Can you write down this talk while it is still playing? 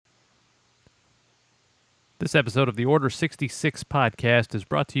This episode of the Order 66 podcast is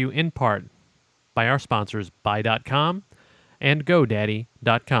brought to you in part by our sponsors Buy.com and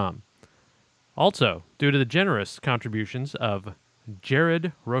GoDaddy.com. Also, due to the generous contributions of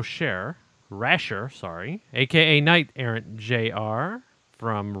Jared Rasher, aka Knight Errant Jr.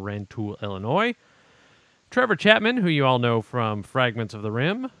 from Rantoul, Illinois, Trevor Chapman, who you all know from Fragments of the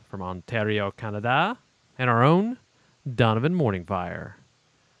Rim from Ontario, Canada, and our own Donovan Morningfire.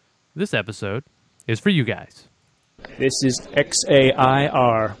 This episode is for you guys. This is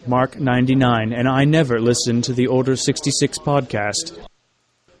XAIR Mark 99, and I never listen to the Order 66 podcast.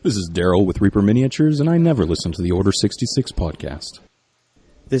 This is Daryl with Reaper Miniatures, and I never listen to the Order 66 podcast.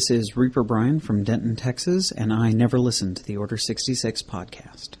 This is Reaper Brian from Denton, Texas, and I never listen to the Order 66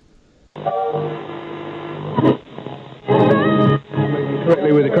 podcast.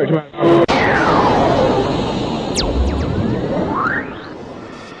 Correctly with the correct amount.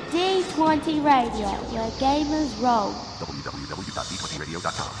 D20 Radio, where gamers roll.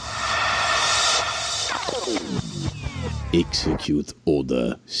 www.d20radio.com. Execute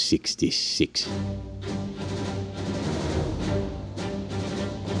Order 66.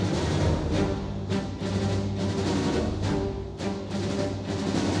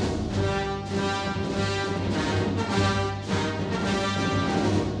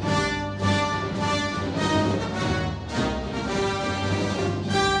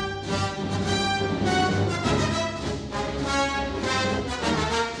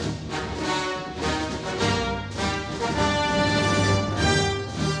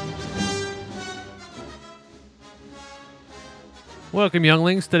 Welcome,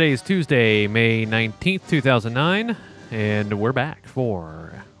 younglings. Today is Tuesday, May 19th, 2009, and we're back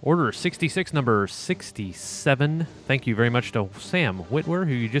for Order 66, number 67. Thank you very much to Sam Witwer,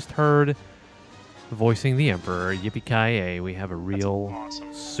 who you just heard voicing the Emperor. Yippee-ki-yay. We have a real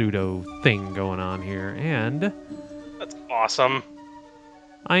pseudo thing going on here, and that's awesome.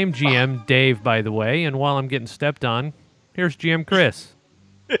 I am GM Dave, by the way, and while I'm getting stepped on, here's GM Chris.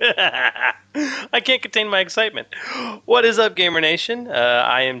 I can't contain my excitement. What is up, Gamer Nation?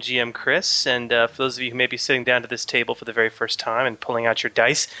 I am GM Chris, and for those of you who may be sitting down to this table for the very first time and pulling out your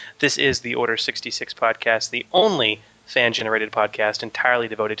dice, this is the Order 66 podcast, the only fan-generated podcast entirely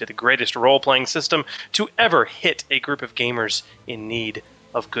devoted to the greatest role-playing system to ever hit a group of gamers in need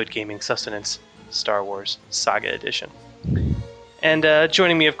of good gaming sustenance, Star Wars Saga Edition. And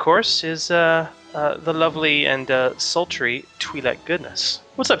joining me, of course, is the lovely and sultry Twi'lek Goodness.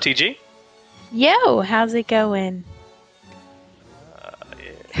 What's up, TG? Yo, how's it going?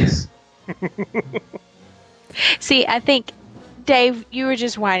 Yes. See, I think, Dave, you were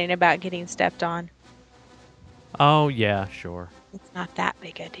just whining about getting stepped on. Oh, yeah, sure. It's not that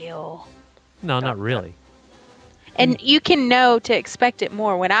big a deal. No, not really. And you can know to expect it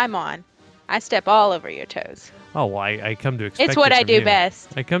more when I'm on. I step all over your toes. Oh, well, I come to expect it It's what I do you. best.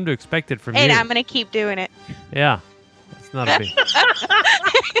 I come to expect it from you. And I'm going to keep doing it. Yeah. It's not a big...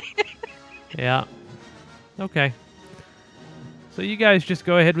 Yeah. Okay. So you guys just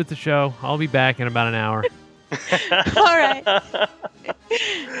go ahead with the show. I'll be back in about an hour. All right.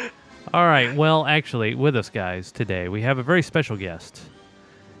 All right. Well, actually, with us, guys, today, we have a very special guest.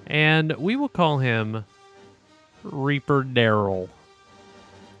 And we will call him Reaper Daryl,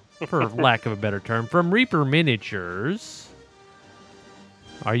 for lack of a better term, from Reaper Miniatures.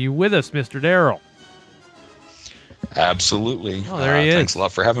 Are you with us, Mr. Daryl? Absolutely. Oh, there he is. Thanks a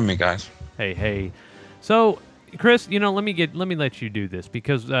lot for having me, guys. Hey. So, Chris, let me let you do this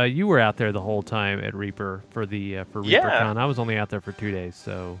because you were out there the whole time at Reaper for ReaperCon. I was only out there for 2 days,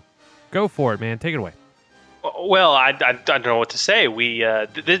 so go for it, man. Take it away. Well, I don't know what to say. We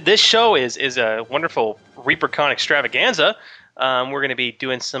this show is a wonderful ReaperCon extravaganza. We're going to be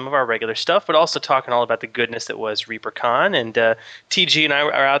doing some of our regular stuff, but also talking all about the goodness that was ReaperCon. And TG and I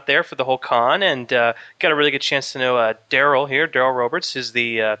are out there for the whole con, and got a really good chance to know Daryl here. Daryl Roberts is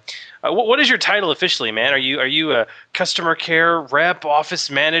the. What is your title officially, man? Are you a customer care rep,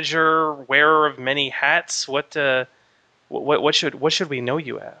 office manager, wearer of many hats? What should we know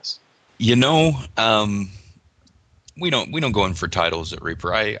you as? We don't go in for titles at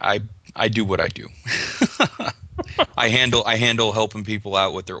Reaper. I do what I do. I handle helping people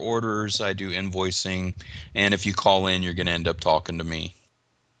out with their orders. I do invoicing, and if you call in, you're going to end up talking to me.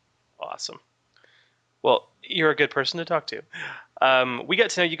 Awesome. Well, you're a good person to talk to. We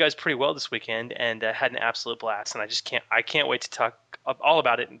got to know you guys pretty well this weekend, and had an absolute blast. And I can't wait to talk all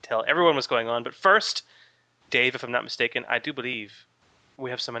about it and tell everyone what's going on. But first, Dave, if I'm not mistaken, I do believe we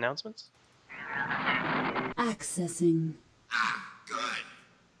have some announcements. Accessing. Good.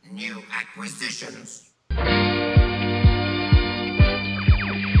 New acquisitions.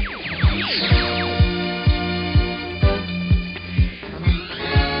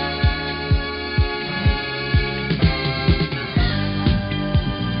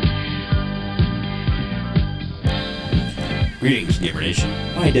 Gamer Nation.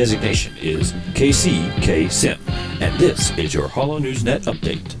 My designation is KCK Sim, and this is your Hollow News Net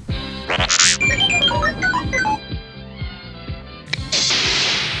update.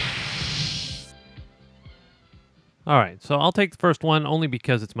 All right, so I'll take the first one only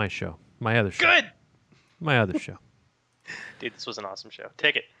because it's my show, my other show. Good! My other show. Dude, this was an awesome show.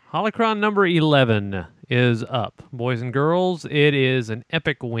 Take it. Holocron number 11 is up. Boys and girls, it is an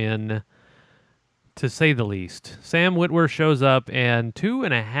epic win, to say the least. Sam Witwer shows up, and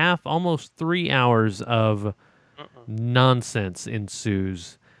 2.5, almost 3 hours of nonsense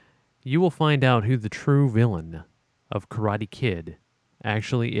ensues. You will find out who the true villain of Karate Kid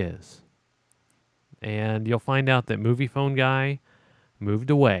actually is. And you'll find out that Movie Phone Guy moved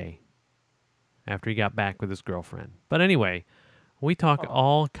away after he got back with his girlfriend. But anyway, we talk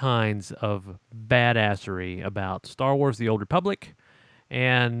all kinds of badassery about Star Wars The Old Republic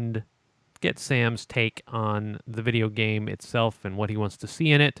and get Sam's take on the video game itself and what he wants to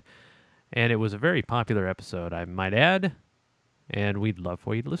see in it. And it was a very popular episode, I might add, and we'd love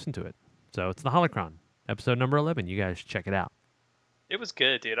for you to listen to it. So it's the Holocron, episode number 11. You guys check it out. It was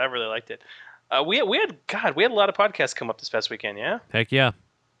good, dude. I really liked it. We had a lot of podcasts come up this past weekend, yeah? Heck yeah.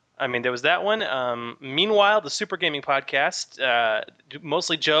 I mean, there was that one. Meanwhile, the Super Gaming Podcast,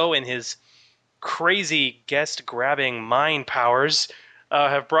 mostly Joe and his crazy guest-grabbing mind powers,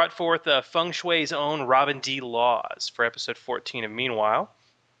 have brought forth Feng Shui's own Robin D. Laws for episode 14 of Meanwhile.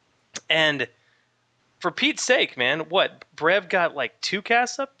 And for Pete's sake, man, what? Brev got like 2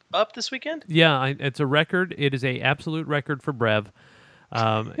 casts up this weekend? Yeah, it's a record. It is a absolute record for Brev.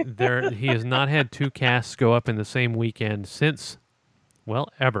 He has not had 2 casts go up in the same weekend since, well,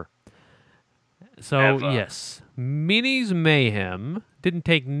 ever. So, yes, Minis Mayhem didn't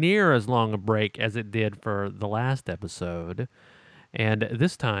take near as long a break as it did for the last episode, and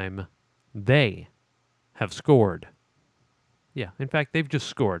this time they have scored. Yeah, in fact, they've just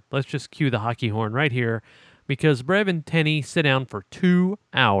scored. Let's just cue the hockey horn right here, because Brev and Tenny sit down for 2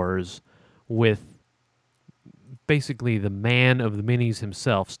 hours with basically the man of the minis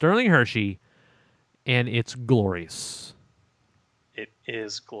himself, Sterling Hershey, and it's glorious. It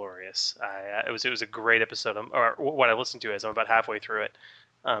is glorious. It was a great episode, or what I listened to as I'm about halfway through it,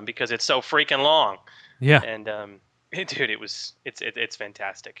 because it's so freaking long. Yeah. And dude, it's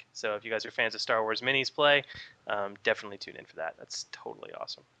fantastic. So if you guys are fans of Star Wars Minis play, definitely tune in for that. That's totally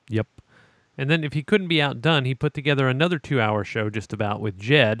awesome. Yep. And then if he couldn't be outdone, he put together another 2-hour show just about with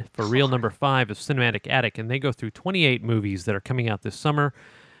Jed for reel number 5 of Cinematic Attic, and they go through 28 movies that are coming out this summer,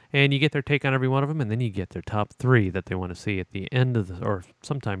 and you get their take on every one of them, and then you get their top 3 that they want to see at the end of or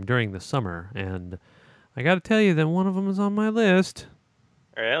sometime during the summer. And I got to tell you that one of them is on my list.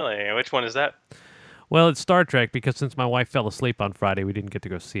 Really? Which one is that? Well, it's Star Trek, because since my wife fell asleep on Friday, we didn't get to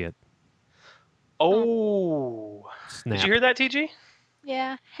go see it. Oh. Snap. Did you hear that, TG?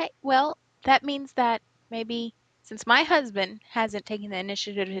 Yeah. Hey, well, that means that maybe since my husband hasn't taken the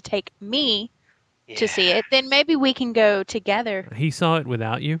initiative to take me to see it, then maybe we can go together. He saw it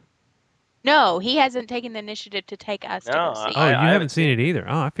without you? No, he hasn't taken the initiative to take us to go see it. Oh, you haven't seen it either.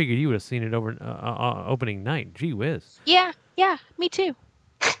 Oh, I figured you would have seen it over opening night. Gee whiz. Yeah, me too.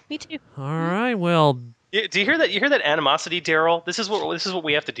 Me too. All right, well. Yeah, do you hear that? You hear that animosity, Daryl? This is what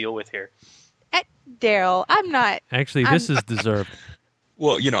we have to deal with here. Daryl, I'm not. Actually, this is deserved.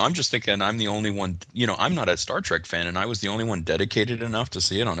 Well, I'm just thinking I'm the only one, I'm not a Star Trek fan, and I was the only one dedicated enough to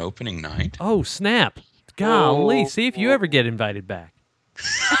see it on opening night. Oh, snap. Golly, see if you ever get invited back.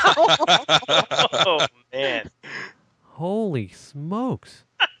 Oh, man. Holy smokes.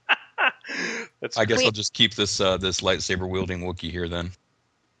 I guess I'll just keep this lightsaber-wielding Wookiee here then.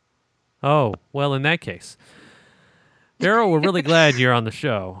 Oh, well, in that case. Daryl, we're really glad you're on the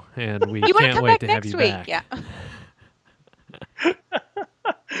show, and we can't wait to have you back. Yeah.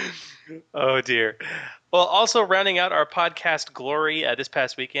 Oh, dear. Well, also rounding out our podcast glory this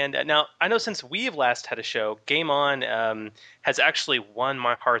past weekend. Now, I know since we have last had a show, Game On has actually won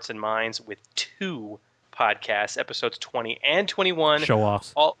my hearts and minds with 2 podcasts, episodes 20 and 21.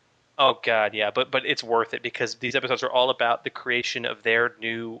 Show-offs. Oh, God, yeah. But it's worth it because these episodes are all about the creation of their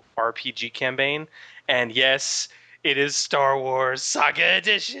new RPG campaign. And yes, it is Star Wars Saga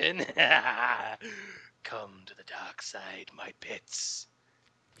Edition. Come to the dark side, my pits.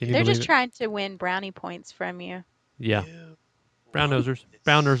 They're just trying to win brownie points from you. Yeah. Brown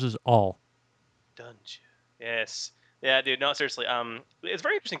nosers all. Dungeon. Yes. Yeah, dude. No, seriously. It's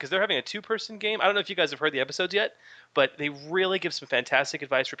very interesting because they're having a 2-person game. I don't know if you guys have heard the episodes yet, but they really give some fantastic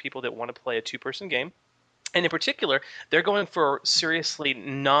advice for people that want to play a 2-person game. And in particular, they're going for seriously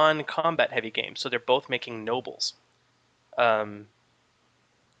non-combat heavy games. So they're both making nobles.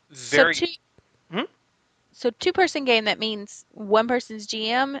 So two-person game, that means one person's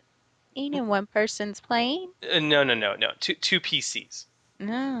GM and one person's playing? No. Two PCs.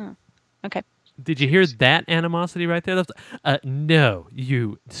 No. Okay. Did you hear that animosity right there? No,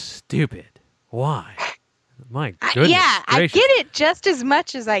 you stupid. Why? My goodness Yeah, I gracious. get it just as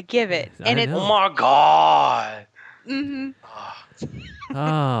much as I give it. I And it's know. Oh my god. hmm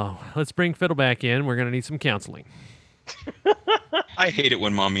Oh, let's bring Fiddle back in. We're going to need some counseling. I hate it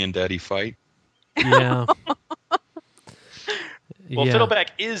when mommy and daddy fight. Yeah. Well, Yeah.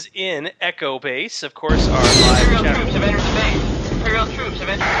 Fiddleback is in Echo Base, of course. Our live chat. Troops have entered the base. Imperial troops have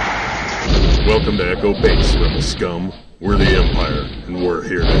entered. Welcome to Echo Base, rebel scum. We're the Empire, and we're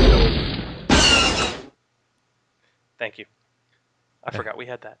here to help. Thank you. I forgot we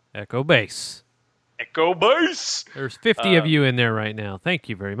had that. Echo Base. Echo Base. There's 50 of you in there right now. Thank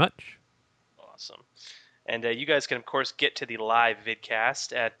you very much. Awesome. And you guys can, of course, get to the live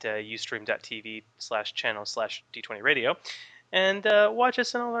vidcast at ustream.tv/channel/D20radio and watch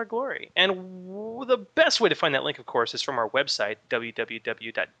us in all our glory. And the best way to find that link, of course, is from our website,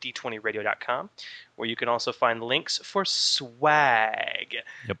 www.d20radio.com, where you can also find links for swag,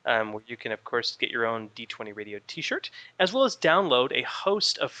 where you can, of course, get your own D20 Radio t-shirt, as well as download a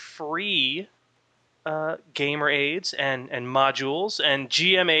host of free gamer aids and modules and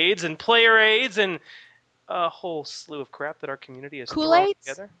GM aids and player aids and a whole slew of crap that our community has thrown Kool-Aids?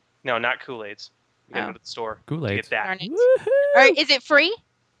 together. No, not Kool-Aids. You gotta go to the store to Kool-Aids. get that. Darn it. All right, is it free?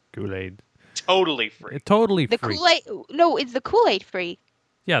 Kool-Aid. Totally free. It's totally The free. Kool-Aid? No, is the Kool-Aid free?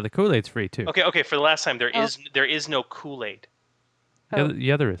 Yeah, the Kool-Aid's free too. Okay. For the last time, there is no Kool-Aid.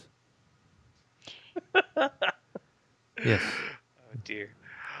 Yeah, there is. Yes. Oh dear.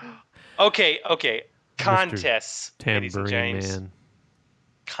 Okay. Contests, ladies and Tambourine gents. Man.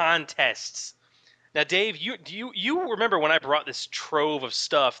 Contests. Now, Dave, you remember when I brought this trove of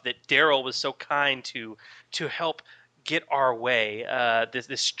stuff that Daryl was so kind to help get our way?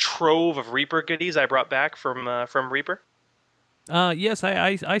 This trove of Reaper goodies I brought back from Reaper. Yes,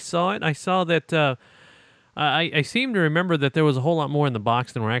 I saw it. I saw that. I seem to remember that there was a whole lot more in the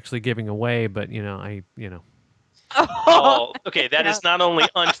box than we're actually giving away. But Oh, okay. That is not only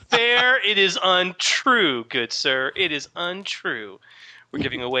unfair, it is untrue, good sir. It is untrue. We're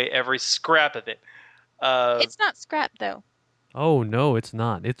giving away every scrap of it. It's not scrap, though. Oh no, it's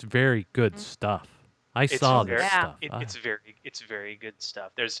not. It's very good stuff. I saw this stuff. It's very good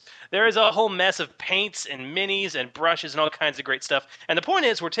stuff. There is a whole mess of paints and minis and brushes and all kinds of great stuff. And the point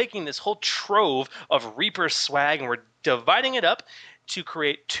is, we're taking this whole trove of Reaper swag and we're dividing it up to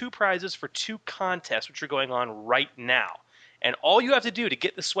create 2 prizes for 2 contests, which are going on right now. And all you have to do to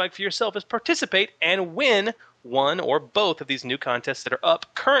get the swag for yourself is participate and win one or both of these new contests that are up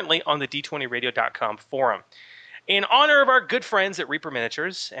currently on the d20radio.com forum. In honor of our good friends at Reaper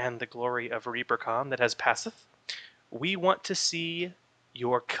Miniatures and the glory of ReaperCon that has passeth, we want to see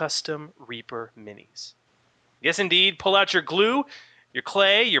your custom Reaper minis. Yes, indeed. Pull out your glue, your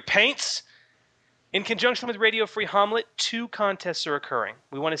clay, your paints. In conjunction with Radio Free Hamlet, 2 contests are occurring.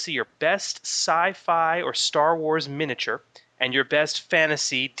 We want to see your best sci-fi or Star Wars miniature and your best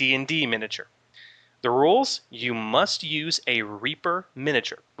fantasy D&D miniature. The rules: you must use a Reaper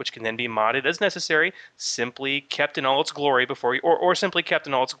miniature, which can then be modded as necessary, simply kept in all its glory before you, or simply kept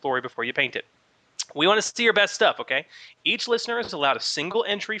in all its glory before you paint it. We want to see your best stuff, okay? Each listener is allowed a single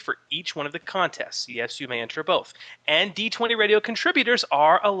entry for each one of the contests. Yes, you may enter both. And D20 Radio contributors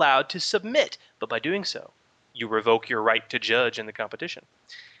are allowed to submit, but by doing so, you revoke your right to judge in the competition.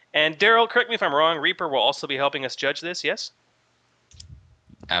 And Daryl, correct me if I'm wrong, Reaper will also be helping us judge this, yes?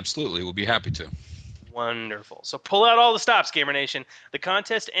 Absolutely, we'll be happy to. Wonderful. So pull out all the stops, Gamer Nation. The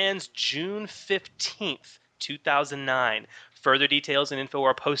contest ends June 15th, 2009. Further details and info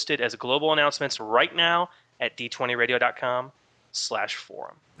are posted as global announcements right now at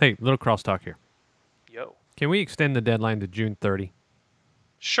d20radio.com/forum. Hey, little crosstalk here. Yo. Can we extend the deadline to June 30?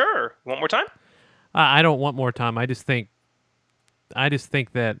 Sure. Want more time? I don't want more time. I just think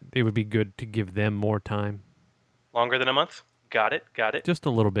that it would be good to give them more time. Longer than a month? Got it. Just a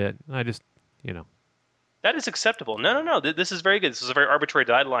little bit. That is acceptable. No. This is very good. This is a very arbitrary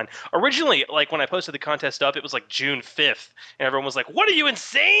deadline. Originally, like when I posted the contest up, it was like June 5th, and everyone was like, "What, are you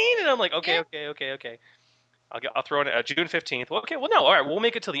insane?" And I'm like, "Okay. I'll throw in June 15th." Well, okay. Well, no. All right. We'll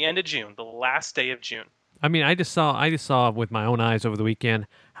make it till the end of June, the last day of June. I mean, I just saw with my own eyes over the weekend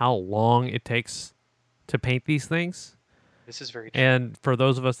how long it takes to paint these things. This is very true. And for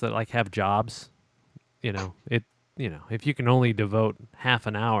those of us that have jobs, if you can only devote half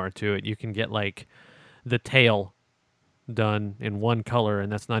an hour to it, you can get the tail done in one color,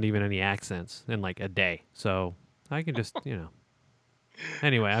 and that's not even any accents in a day. So I can just,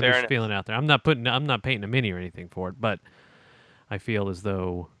 Anyway, I'm Fair just enough. feeling out there. I'm not painting a mini or anything for it, but I feel as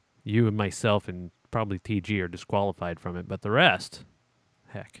though you and myself and probably TG are disqualified from it, but the rest,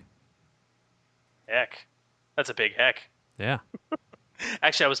 heck. Heck. That's a big heck. Yeah.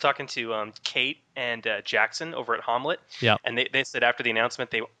 Actually, I was talking to Kate and Jackson over at Homlet, Yep. and they said after the announcement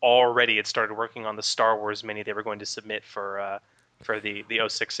they already had started working on the Star Wars mini they were going to submit for the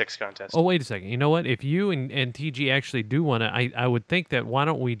 066 contest. Oh, wait a second. You know what? If you and TG actually do want to, I would think that why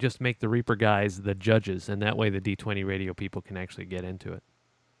don't we just make the Reaper guys the judges, and that way the D20 radio people can actually get into it.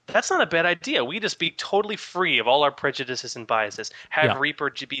 That's not a bad idea. We just be totally free of all our prejudices and biases. Have Yeah.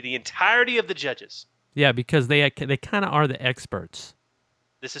 Reaper be the entirety of the judges. Yeah, because they kind of are the experts.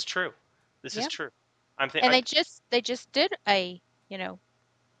 This is true. This Yeah. is true. And they just did a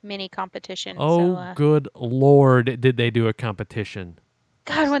mini competition. Oh, so, good Lord, did they do a competition?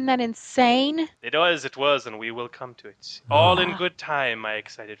 God, wasn't that insane? It was, and we will come to it. All in good time, my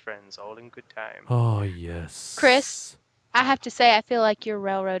excited friends. All in good time. Oh, yes. Chris, I have to say, I feel like you're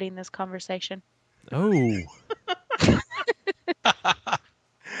railroading this conversation. Oh.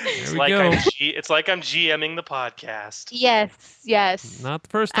 It's we like go. it's like I'm GMing the podcast. Yes. Not the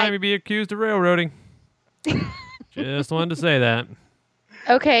first time you'd be accused of railroading. Just wanted to say that.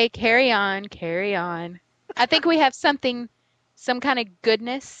 Okay, carry on. I think we have some kind of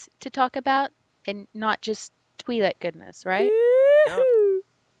goodness to talk about, and not just Twi'lek goodness, right?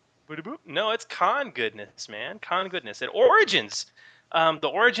 No, it's con goodness, man. Con goodness. At Origins. The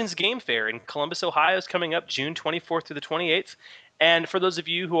Origins Game Fair in Columbus, Ohio is coming up June 24th through the 28th. And for those of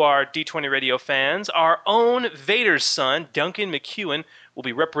you who are D20 Radio fans, our own Vader's son, Duncan McEwen, will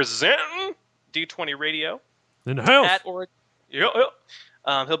be representing D20 Radio. In the house.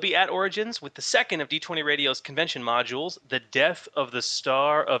 He'll be at Origins with the second of D20 Radio's convention modules, The Death of the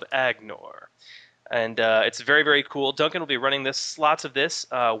Star of Agnor. And it's very, very cool. Duncan will be running lots of this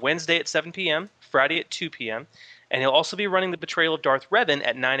Wednesday at 7 p.m., Friday at 2 p.m., and he'll also be running The Betrayal of Darth Revan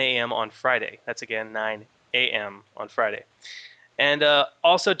at 9 a.m. on Friday. That's, again, 9 a.m. on Friday. And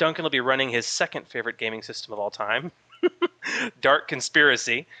also, Duncan will be running his second favorite gaming system of all time, Dark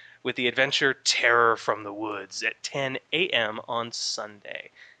Conspiracy, with the adventure Terror from the Woods at 10 a.m. on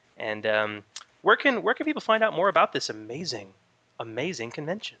Sunday. And where can people find out more about this amazing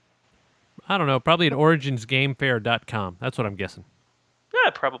convention? I don't know. Probably at originsgamefair.com. That's what I'm guessing.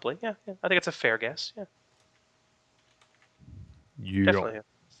 Yeah, probably. Yeah. I think it's a fair guess. Yeah. Definitely a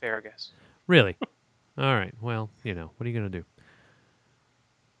fair guess. Really? All right. Well, what are you going to do?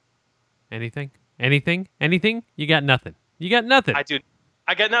 Anything? You got nothing. I got nothing.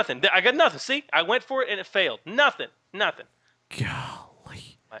 See? I went for it and it failed. Nothing.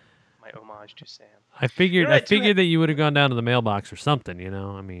 Golly. My homage to Sam. I figured that you would have gone down to the mailbox or something,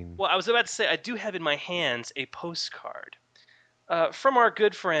 I mean. Well, I was about to say, I do have in my hands a postcard from our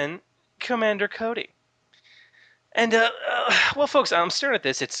good friend, Commander Cody. And, well, folks, I'm staring at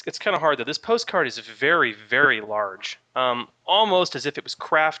this. It's kind of hard, though. This postcard is very, very large, almost as if it was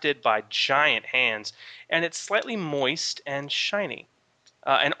crafted by giant hands, and it's slightly moist and shiny.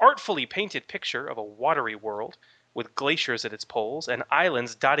 An artfully painted picture of a watery world with glaciers at its poles and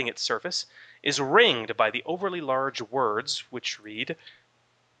islands dotting its surface is ringed by the overly large words which read,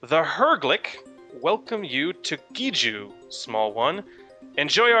 "The Herglick welcome you to Giju, small one.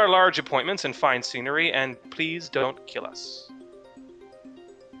 Enjoy our large appointments and fine scenery, and please don't kill us."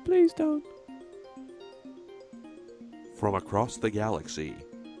 Please don't. From across the galaxy,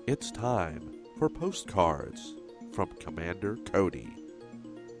 it's time for postcards from Commander Cody.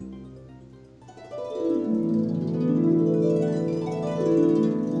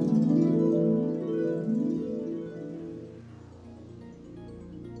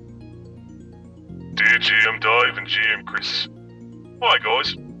 Dear GM Dave and GM Chris. Hi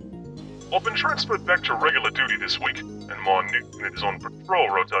guys. I've been transferred back to regular duty this week, and my new unit is on patrol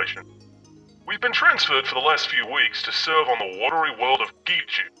rotation. We've been transferred for the last few weeks to serve on the watery world of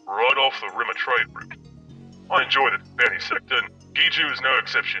Giju, right off the Rimmer trade route. I enjoyed it, Bounty Sector, and Giju is no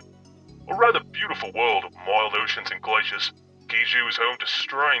exception. A rather beautiful world of mild oceans and glaciers, Giju is home to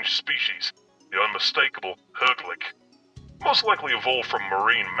strange species, the unmistakable Herglick. Most likely evolved from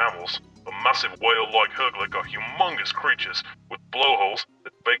marine mammals, the massive whale-like Herglick are humongous creatures with blowholes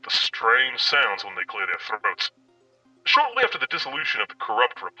that make the strange sounds when they clear their throats. Shortly after the dissolution of the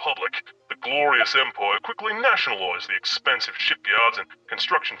corrupt Republic, the glorious Empire quickly nationalized the expensive shipyards and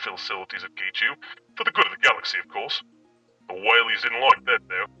construction facilities of Giju, for the good of the galaxy, of course. The Whaleys didn't like that,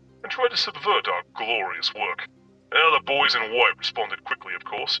 though, and tried to subvert our glorious work. Now the boys in white responded quickly, of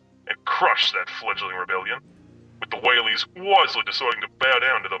course, and crushed that fledgling rebellion, with the Whaleys wisely deciding to bow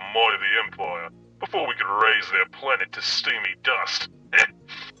down to the might of the Empire before we could raise their planet to steamy dust.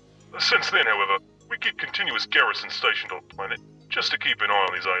 Since then, however, we keep continuous garrisons stationed on the planet, just to keep an eye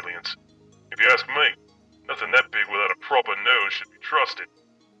on these aliens. If you ask me, nothing that big without a proper nose should be trusted.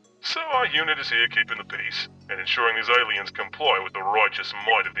 So our unit is here keeping the peace, and ensuring these aliens comply with the righteous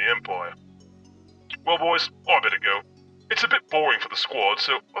might of the Empire. Well, boys, I better go. It's a bit boring for the squad,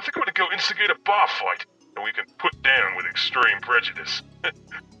 so I think I'm gonna go instigate a bar fight, and we can put down with extreme prejudice.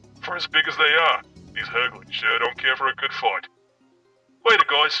 For as big as they are, these Herglings sure don't care for a good fight. Later,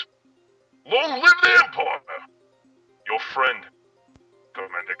 guys. Long live the Empire! Your friend,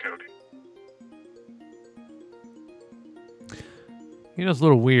 Commander Cody. You know, it's a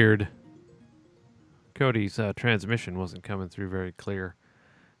little weird. Cody's transmission wasn't coming through very clear.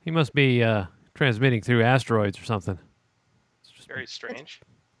 He must be transmitting through asteroids or something. Very strange.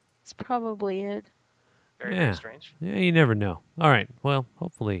 It's probably it. Very strange. Yeah, you never know. All right. Well,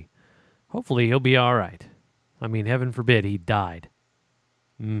 hopefully he'll be all right. I mean, heaven forbid he died.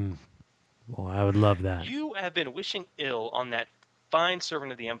 Boy, I would love that. You have been wishing ill on that fine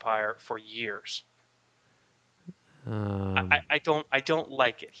servant of the Empire for years. I don't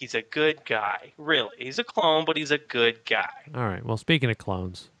like it. He's a good guy. Really. He's a clone, but he's a good guy. All right. Well, speaking of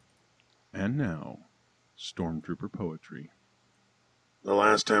clones. And now, Stormtrooper Poetry. The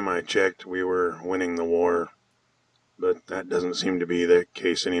last time I checked, we were winning the war, but that doesn't seem to be the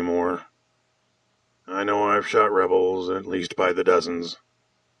case anymore. I know I've shot rebels, at least by the dozens.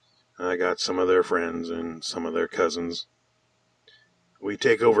 I got some of their friends and some of their cousins. We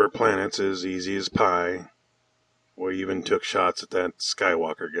take over planets as easy as pie. We even took shots at that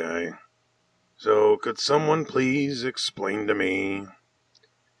Skywalker guy. So could someone please explain to me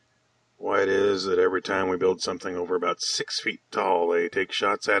why it is that every time we build something over about 6 feet tall, they take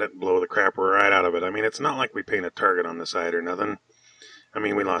shots at it and blow the crap right out of it? I mean, it's not like we paint a target on the side or nothing. I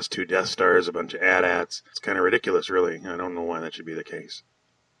mean, we lost 2 Death Stars, a bunch of AT-ATs. It's kind of ridiculous, really. I don't know why that should be the case.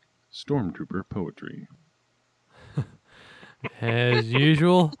 Stormtrooper Poetry. As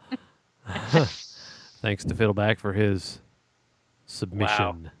usual. Thanks to Fiddleback for his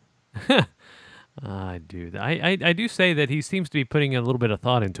submission. Wow. I do say that he seems to be putting a little bit of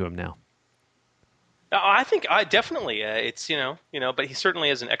thought into him now. I think definitely it's but he certainly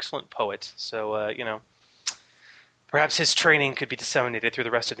is an excellent poet. So perhaps his training could be disseminated through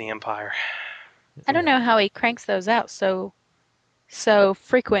the rest of the Empire. I don't know how he cranks those out so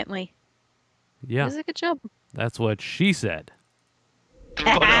frequently. Yeah, he does a good job. That's what she said.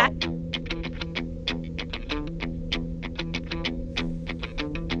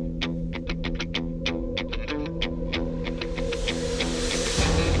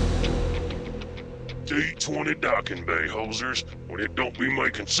 D20 docking bay, hosers. When it don't be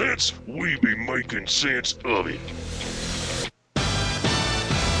making sense, we be making sense of it.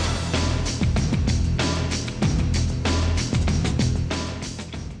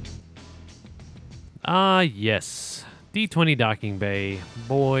 Yes. D20 docking bay,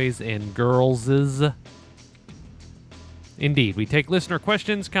 boys and girls. Indeed, we take listener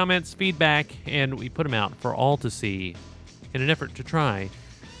questions, comments, feedback, and we put them out for all to see in an effort to try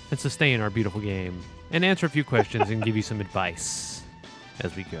and sustain our beautiful game and answer a few questions and give you some advice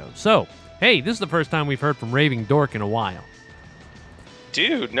as we go. So, hey, this is the first time we've heard from Raving Dork in a while.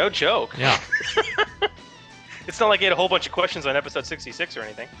 Dude, no joke. Yeah. It's not like he had a whole bunch of questions on episode 66 or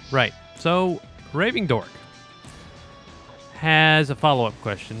anything. Right. So, Raving Dork has a follow-up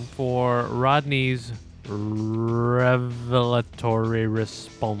question for Rodney's revelatory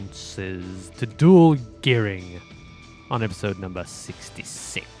responses to dual gearing on episode number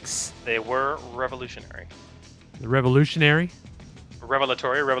 66. They were revolutionary. The revolutionary?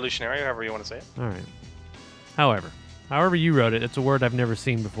 Revelatory, revolutionary, however you want to say it. All right. However you wrote it, it's a word I've never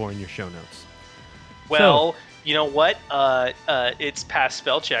seen before in your show notes. Well, you know what? It's past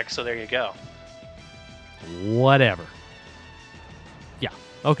spell check, so there you go. Whatever. Yeah.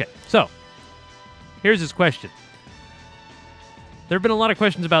 Okay. So, here's his question. There have been a lot of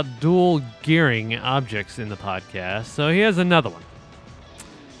questions about dual gearing objects in the podcast, so he has another one.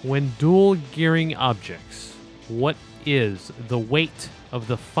 When dual gearing objects, what is the weight of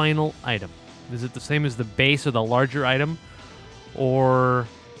the final item? Is it the same as the base of the larger item, or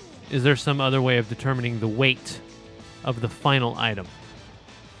is there some other way of determining the weight of the final item?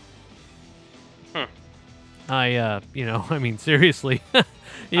 Seriously.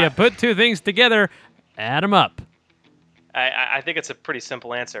 Put two things together, add them up. I think it's a pretty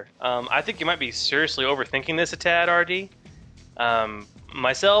simple answer. I think you might be seriously overthinking this a tad, RD.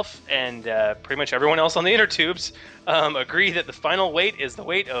 Myself and pretty much everyone else on the inner tubes agree that the final weight is the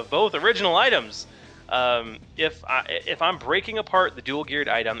weight of both original items. If I'm breaking apart the dual geared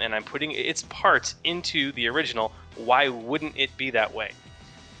item and I'm putting its parts into the original, why wouldn't it be that way?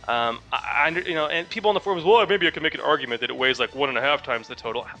 And people on the forums, well, maybe I can make an argument that it weighs like 1.5 times the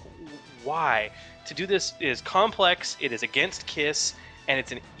total. Why? To do this is complex. It is against KISS, and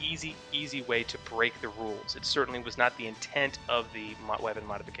it's an easy way to break the rules. It certainly was not the intent of the weapon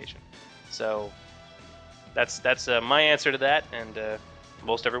modification. So that's my answer to that, and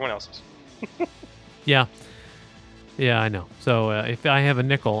most everyone else's. Yeah, I know. So if I have a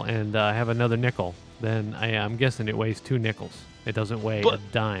nickel and I have another nickel, then I'm guessing it weighs 2 nickels. It doesn't weigh a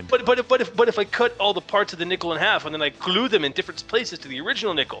dime. But if I cut all the parts of the nickel in half and then I glue them in different places to the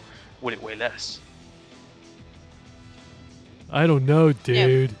original nickel, would it weigh less? I don't know,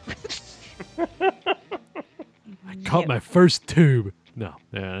 dude. I caught my first tube. No,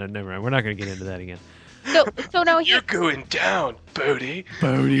 never mind. We're not going to get into that again. So no, you're going down, Bodie.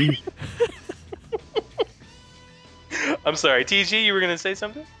 I'm sorry, TG. You were going to say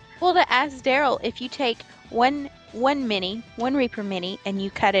something? Well, to ask Daryl, if you take one Reaper Mini, and you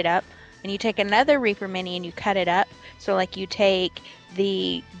cut it up, and you take another Reaper Mini and you cut it up, so like you take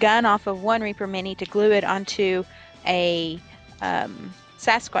the gun off of one Reaper Mini to glue it onto a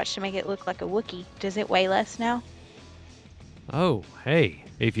Sasquatch to make it look like a Wookiee, does it weigh less now? Oh, hey,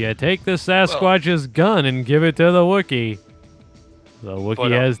 if you take the Sasquatch's gun and give it to the Wookiee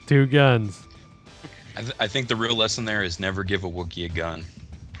has 2 guns. I think the real lesson there is never give a Wookiee a gun.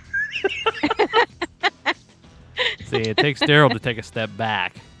 See, it takes Daryl to take a step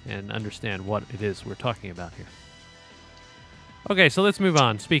back and understand what it is we're talking about here. Okay, so let's move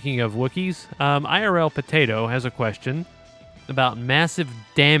on. Speaking of Wookiees, IRL Potato has a question about massive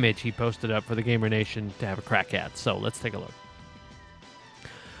damage he posted up for the Gamer Nation to have a crack at. So let's take a look.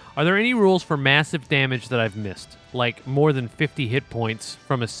 Are there any rules for massive damage that I've missed, like more than 50 hit points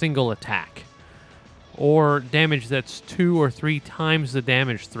from a single attack? Or damage that's 2 or 3 times the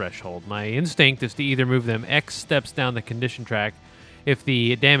damage threshold? My instinct is to either move them X steps down the condition track if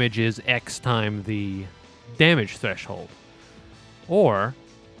the damage is X time the damage threshold, or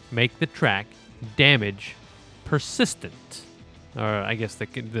make the track damage persistent. Or I guess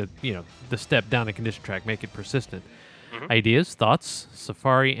the step down the condition track, make it persistent. Mm-hmm. Ideas, thoughts,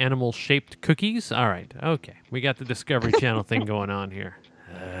 safari animal shaped cookies? All right, okay. We got the Discovery Channel thing going on here.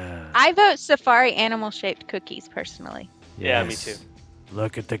 I vote safari animal-shaped cookies, personally. Yes. Yeah, me too.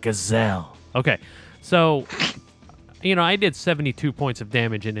 Look at the gazelle. Okay, so, I did 72 points of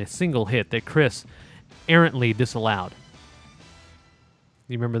damage in a single hit that Chris errantly disallowed.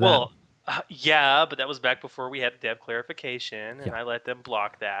 You remember that? Well, yeah, but that was back before we had dev clarification, and I let them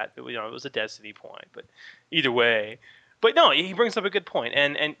block that. It was a Destiny point, but either way. But no, he brings up a good point.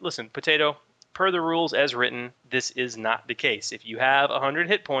 And listen, Potato, per the rules as written, this is not the case. If you have 100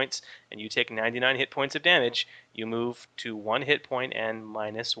 hit points and you take 99 hit points of damage, you move to 1 hit point and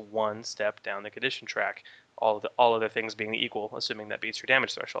minus 1 step down the condition track. All other things being equal, assuming that beats your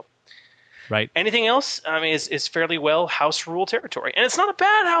damage threshold. Right. Anything else, is fairly well house rule territory. And it's not a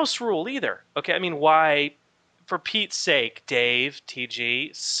bad house rule either. Okay, why, for Pete's sake, Dave,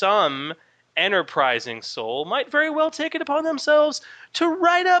 TG, some enterprising soul might very well take it upon themselves to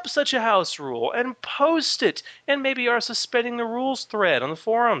write up such a house rule and post it in maybe our suspending the rules thread on the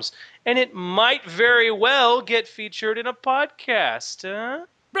forums. And it might very well get featured in a podcast.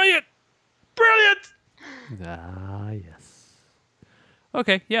 Brilliant! Ah, yes.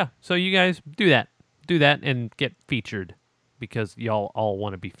 Okay, yeah. So you guys do that. Do that and get featured because y'all all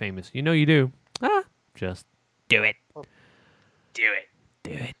want to be famous. You know you do. Just do it. Do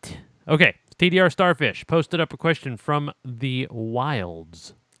it. Okay, TDR Starfish posted up a question from the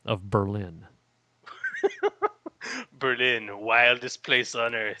wilds of Berlin. Berlin, wildest place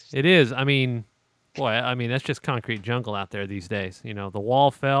on earth. It is. That's just concrete jungle out there these days. The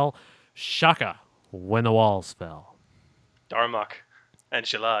wall fell. Shaka when the walls fell. Darmok and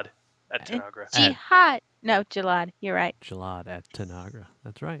Jalad at Tanagra. Jihad. No, Jalad. You're right. Jalad at Tanagra.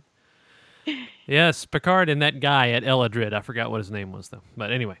 That's right. Yes, Picard and that guy at Eladrid. I forgot what his name was, though.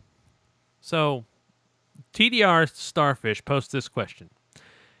 But anyway. So, TDR Starfish posts this question.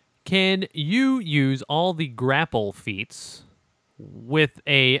 Can you use all the grapple feats with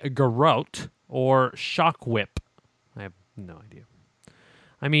a garrote or shock whip? I have no idea.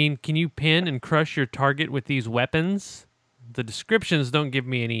 Can you pin and crush your target with these weapons? The descriptions don't give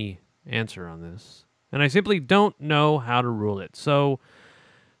me any answer on this. And I simply don't know how to rule it. So,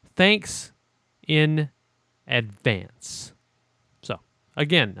 thanks in advance. So,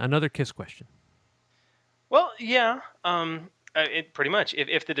 again, another KISS question. Well, yeah. Pretty much.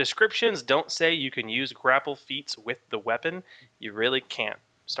 If the descriptions don't say you can use grapple feats with the weapon, you really can't,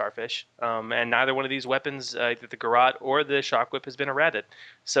 Starfish. And neither one of these weapons, either the garrote or the shock whip, has been errated.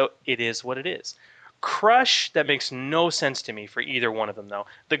 So it is what it is. Crush, that makes no sense to me for either one of them, though.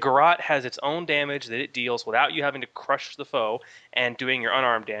 The garrote has its own damage that it deals without you having to crush the foe, and doing your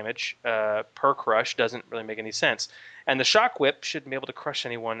unarmed damage per crush doesn't really make any sense. And the shock whip shouldn't be able to crush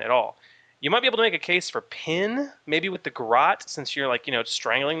anyone at all. You might be able to make a case for pin, maybe with the garrote, since you're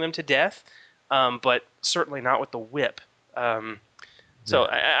strangling them to death, but certainly not with the whip. So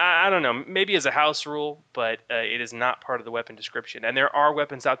I don't know, maybe as a house rule, but it is not part of the weapon description. And there are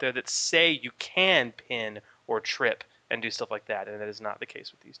weapons out there that say you can pin or trip and do stuff like that, and that is not the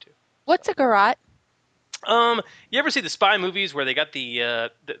case with these two. What's a garrote? You ever see the spy movies where they got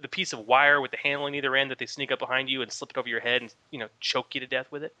the piece of wire with the handle on either end that they sneak up behind you and slip it over your head and choke you to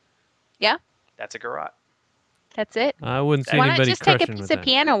death with it? Yeah. That's a garrote. That's it. I wouldn't see Why not anybody just take a crushing piece with of that.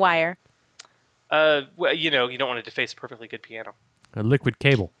 piano wire? Well, you don't want to deface a perfectly good piano. A liquid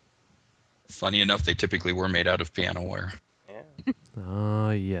cable. Funny enough, they typically were made out of piano wire.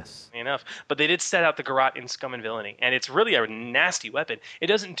 Yeah. Yes. Funny enough. But they did set out the garrote in Scum and Villainy, and it's really a nasty weapon. It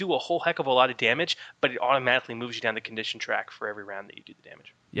doesn't do a whole heck of a lot of damage, but it automatically moves you down the condition track for every round that you do the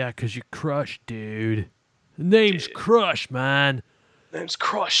damage. Yeah, because you crush, dude. The name's Crush, man. Name's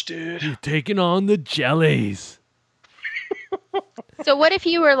Crush, dude. You're taking on the jellies. So what if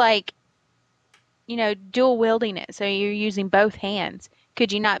you were dual wielding it? So you're using both hands.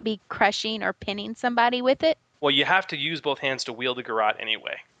 Could you not be crushing or pinning somebody with it? Well, you have to use both hands to wield the garrote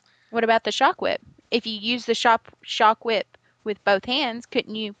anyway. What about the shock whip? If you use the shock whip with both hands,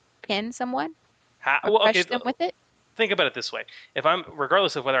 couldn't you pin someone? Or crush them with it? Think about it this way. If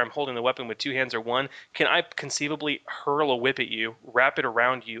regardless of whether I'm holding the weapon with two hands or one, can I conceivably hurl a whip at you, wrap it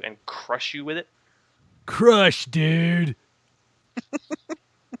around you, and crush you with it? Crush, dude.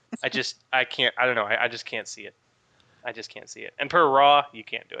 I can't, I don't know, I just can't see it. I just can't see it. And per Raw, you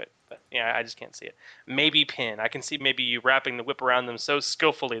can't do it. But yeah, I just can't see it. Maybe pin. I can see maybe you wrapping the whip around them so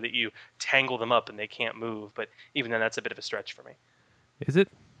skillfully that you tangle them up and they can't move. But even then, that's a bit of a stretch for me. Is it?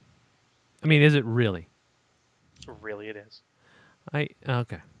 I mean, is it really? Really, it is.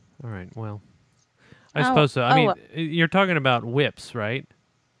 Okay. All right. Well, I suppose so. I mean, you're talking about whips, right?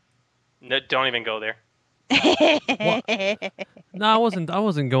 No, don't even go there. No, I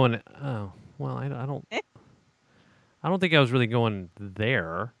wasn't going. Oh, well, I don't think I was really going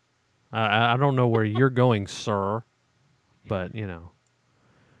there. I don't know where you're going, sir. But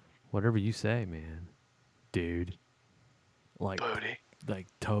whatever you say, man, dude. Like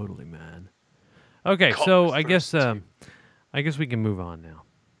totally, man. Okay, so I guess we can move on now.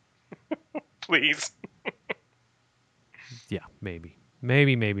 Please. Yeah, maybe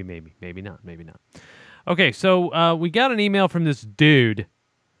not. Okay, so we got an email from this dude.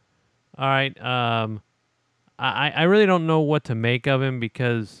 All right, I really don't know what to make of him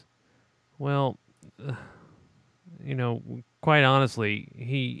because, well, quite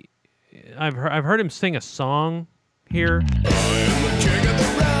honestly, I've heard him sing a song here.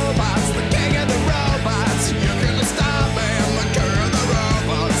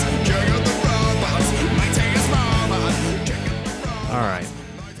 All right.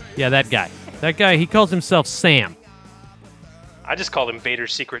 Yeah, that guy, he calls himself Sam. I just called him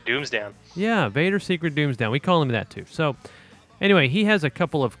Vader's Secret Doomsdown. Yeah, Vader's Secret Doomsdown. We call him that too. So, anyway, he has a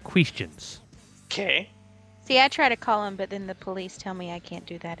couple of questions. Okay. See, I try to call him, but then the police tell me I can't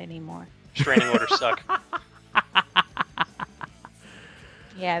do that anymore. Restraining orders suck.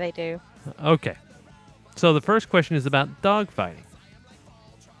 Yeah, they do. Okay. So the first question is about dogfighting.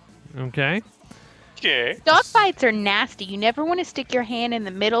 Okay. Okay. Dogfights are nasty. You never want to stick your hand in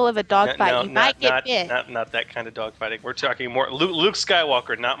the middle of a dogfight. You might get bit. Not that kind of dogfighting. We're talking more Luke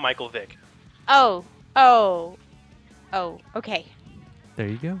Skywalker, not Michael Vick. Oh, okay. There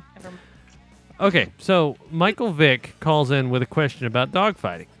you go. Okay, so Michael Vick calls in with a question about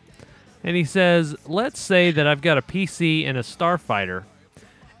dogfighting. And he says, let's say that I've got a PC and a starfighter,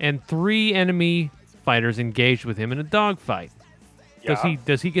 and 3 enemy fighters engaged with him in a dogfight. Yeah.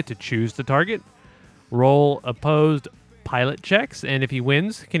 Does he get to choose the target? Roll opposed pilot checks, and if he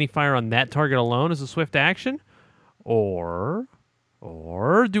wins, can he fire on that target alone as a swift action? Or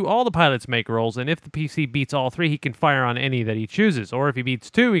do all the pilots make rolls, and if the PC beats all 3, he can fire on any that he chooses? Or if he beats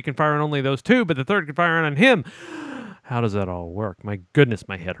 2, he can fire on only those 2, but the third can fire on him? How does that all work? My goodness,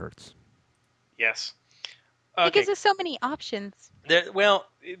 my head hurts. Yes. Because there's so many options.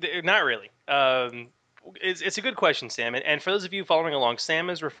 Not really. It's a good question, Sam. And for those of you following along, Sam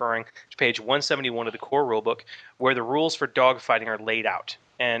is referring to page 171 of the core rulebook, where the rules for dogfighting are laid out.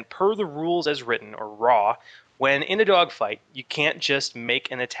 And per the rules as written, or raw, when in a dogfight, you can't just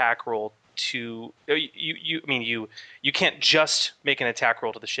make an attack roll to you can't just make an attack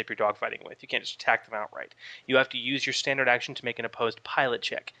roll to the ship you're dogfighting with. You can't just attack them outright. You have to use your standard action to make an opposed pilot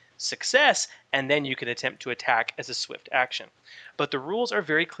check. success, and then you can attempt to attack as a swift action. But the rules are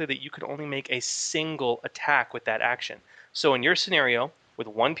very clear that you can only make a single attack with that action. So in your scenario, with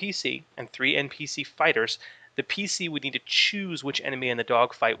 1 PC and 3 NPC fighters, the PC would need to choose which enemy in the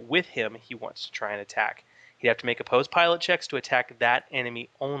dogfight with him he wants to try and attack. He'd have to make opposed pilot checks to attack that enemy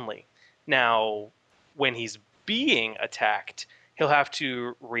only. Now, when he's being attacked, he'll have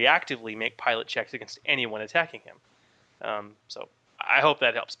to reactively make pilot checks against anyone attacking him. So I hope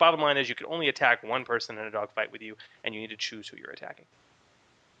that helps. Bottom line is you can only attack one person in a dogfight with you, and you need to choose who you're attacking.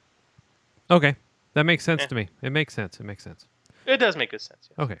 Okay. That makes sense to me. It makes sense. It makes sense. It does make good sense.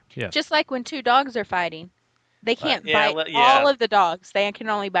 Okay, yeah. Just like when 2 dogs are fighting. They can't yeah, bite yeah. all of the dogs. They can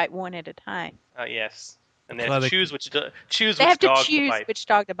only bite one at a time. Yes. And they have to choose which dog to bite. Which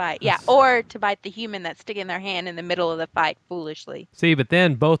dog to bite. Yeah, or to bite the human that's sticking their hand in the middle of the fight foolishly. See, but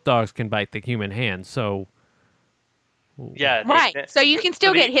then both dogs can bite the human hand, so... Yeah. Right. So you can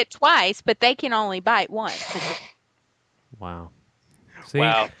still get hit twice, but they can only bite once. Wow.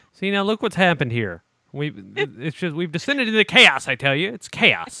 See, now look what's happened here. We've descended into chaos, I tell you. It's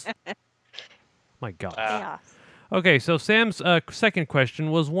chaos. My God. Chaos. Okay, so Sam's second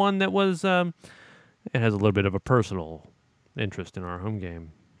question was one that was... it has a little bit of a personal interest in our home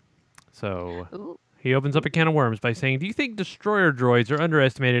game. So he opens up a can of worms by saying, do you think destroyer droids are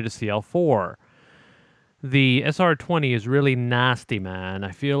underestimated as CL4? The SR-20 is really nasty, man.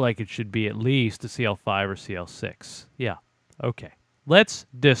 I feel like it should be at least a CL5 or CL6. Yeah. Okay. Let's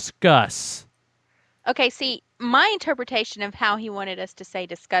discuss. Okay, see, my interpretation of how he wanted us to say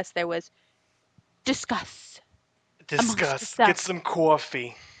discuss there was discuss. Discuss. Get some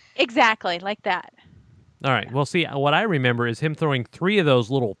coffee. Exactly, like that. All right. Well, see, what I remember is him throwing 3 of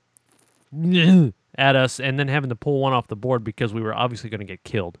those little at us and then having to pull one off the board because we were obviously going to get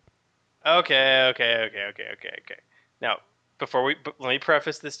killed. Okay. Now, let me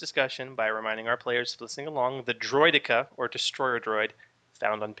preface this discussion by reminding our players listening along, the Droideka, or Destroyer Droid,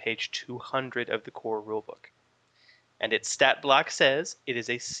 found on page 200 of the core rulebook. And its stat block says it is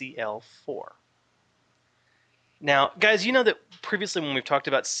a CL4. Now, guys, you know that previously when we've talked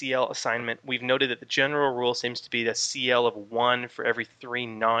about CL assignment, we've noted that the general rule seems to be the CL of 1 for every 3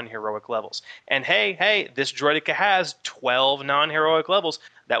 non-heroic levels. And hey, this Droideka has 12 non-heroic levels.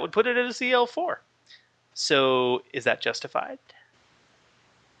 That would put it at a CL4. So, is that justified?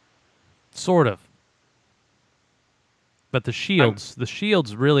 Sort of. But the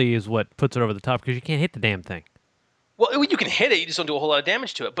shields really is what puts it over the top because you can't hit the damn thing. Well, you can hit it, you just don't do a whole lot of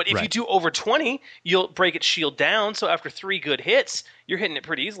damage to it. But if you do over 20, you'll break its shield down. So after 3 good hits, you're hitting it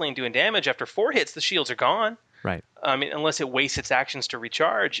pretty easily and doing damage. After 4 hits, the shields are gone. Right. I mean, unless it wastes its actions to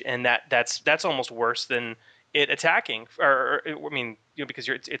recharge, and that's almost worse than it attacking. Because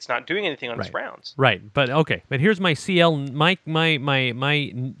it's not doing anything on its rounds. Right. But okay. But here's my CL. My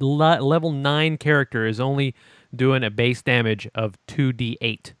level 9 character is only doing a base damage of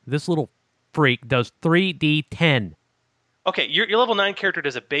 2d8. This little freak does 3d10. Okay, your level 9 character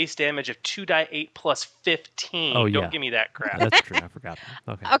does a base damage of 2d8 plus 15. Oh, Don't give me that crap. That's true. I forgot.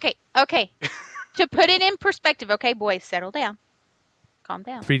 Okay. Okay. To put it in perspective, okay, boys, settle down. Calm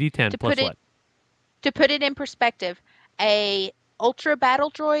down. 3d10 plus what? To put it in perspective, a Ultra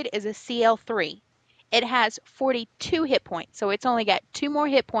Battle Droid is a CL3. It has 42 hit points, so it's only got 2 more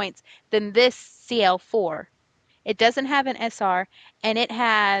hit points than this CL4. It doesn't have an SR, and it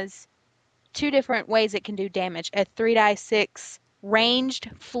has 2 different ways it can do damage. A 3x6 ranged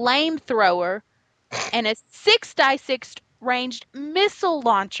flamethrower and a 6x6 ranged missile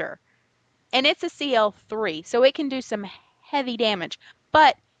launcher. And it's a CL3, so it can do some heavy damage.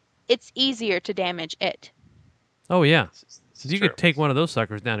 But it's easier to damage it. Oh, yeah. You could take one of those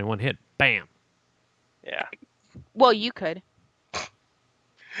suckers down in one hit. Bam. Yeah. Well, you could.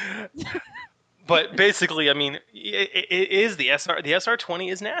 But basically, I mean, it is the SR. The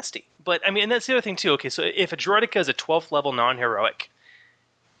SR-20 is nasty. But, I mean, and that's the other thing, too. Okay, so if a Droideka is a 12th level non-heroic,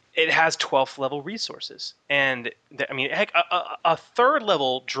 it has 12th level resources. And, I mean, heck, a 3rd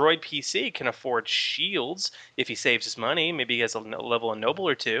level droid PC can afford shields if he saves his money. Maybe he has a level a noble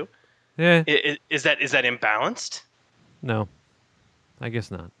or 2. Yeah. Is that imbalanced? No. I guess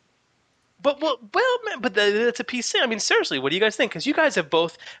not. But that's a PC. I mean, seriously, what do you guys think? Because you guys have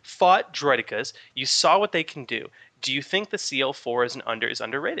both fought Droidekas. You saw what they can do. Do you think the CL4 is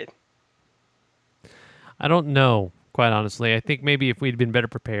underrated? I don't know, quite honestly. I think maybe if we'd been better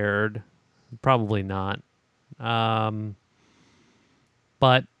prepared, probably not. But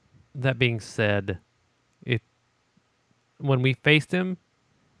that being said, when we faced him,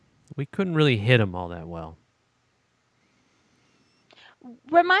 we couldn't really hit him all that well.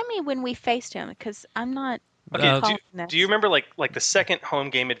 Remind me when we faced him, because I'm not... Okay, do you remember like the second home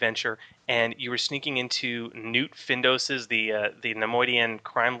game adventure, and you were sneaking into Newt Findos's the Nemoidian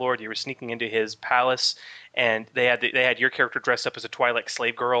crime lord? You were sneaking into his palace, and they had your character dressed up as a Twilight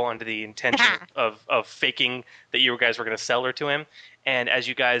slave girl under the intention of faking that you guys were going to sell her to him. And as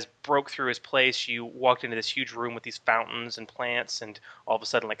you guys broke through his place, you walked into this huge room with these fountains and plants, and all of a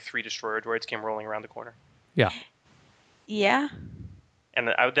sudden, like 3 destroyer droids came rolling around the corner. Yeah. Yeah. And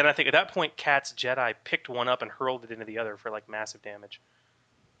then I think at that point, Cat's Jedi picked one up and hurled it into the other for like massive damage.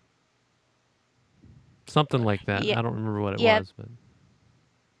 Something like that. Yeah. I don't remember what it Yeah. was, but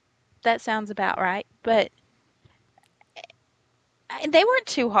That sounds about right. But they weren't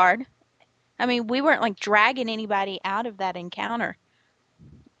too hard. I mean, we weren't like dragging anybody out of that encounter.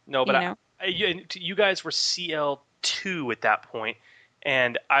 No, but You know? you guys were CL2 at that point,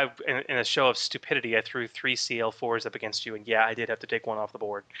 and in a show of stupidity, I threw 3 CL4s up against you, and yeah, I did have to take one off the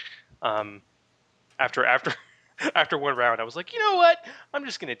board. After one round, I was like, you know what? I'm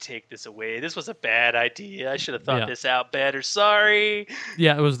just gonna take this away. This was a bad idea. I should have thought this out better. Sorry.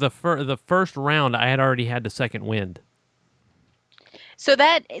 yeah, it was the first round. I had already had the second wind. So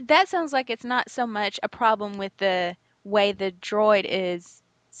that sounds like it's not so much a problem with the way the droid is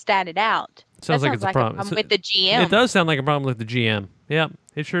statted out. Sounds like it's a problem. with the GM. It does sound like a problem with the GM. Yep,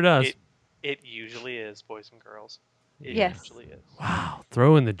 it sure does. It usually is, boys and girls. It Yes. usually is. Wow,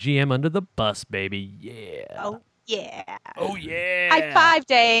 throwing the GM under the bus, baby. Yeah. Oh yeah. Oh yeah. High five,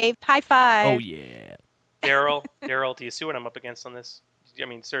 Dave. High five. Oh yeah. Daryl, do you see what I'm up against on this? I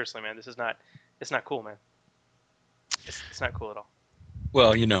mean, seriously, man, it's not cool, man. It's not cool at all.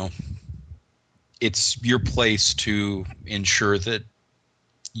 Well, it's your place to ensure that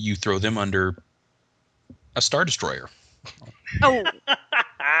you throw them under a Star Destroyer. Oh.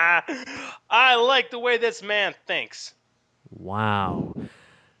 I like the way this man thinks. Wow.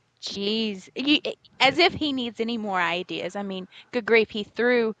 Jeez. As if he needs any more ideas. I mean, good grief, he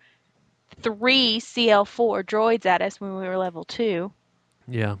threw 3 CL4 droids at us when we were level 2.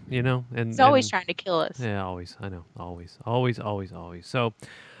 Yeah, and He's always trying to kill us. Yeah, always. I know. Always. So,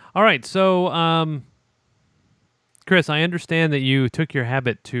 all right. So, Chris, I understand that you took your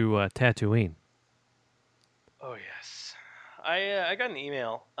habit to Tatooine. Oh yes, I got an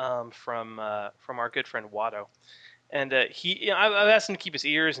email from our good friend Watto, and I've asked him to keep his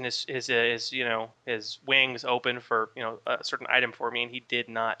ears and his wings open for a certain item for me, and he did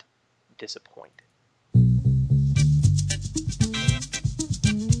not disappoint.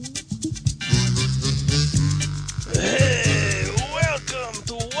 Hey, welcome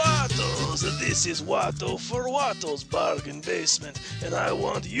to Watto's. This is Watto for Watto's Bargain Basement, and I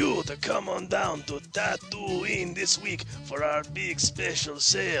want you to come on down to Tatooine this week for our big special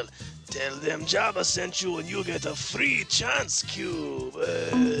sale. Tell them Jabba sent you and you get a free chance cube.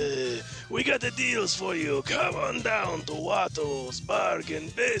 We got the deals for you. Come on down to Watto's Bargain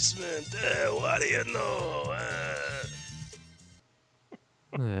Basement. What do you know?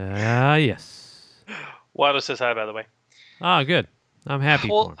 Yes. Watto says hi, by the way. Ah, good. I'm happy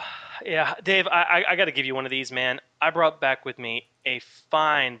for him. Yeah, Dave, I got to give you one of these, man. I brought back with me a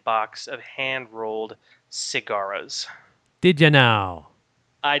fine box of hand-rolled cigaras. Did you now?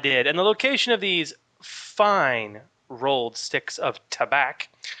 I did. And the location of these fine rolled sticks of tobacco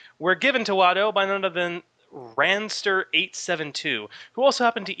were given to Watto by none other than Ranster872, who also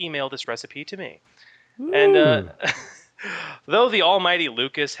happened to email this recipe to me. Ooh. And though the almighty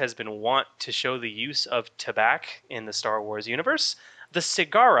Lucas has been wont to show the use of tobacco in the Star Wars universe, the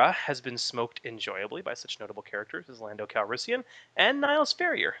cigara has been smoked enjoyably by such notable characters as Lando Calrissian and Niles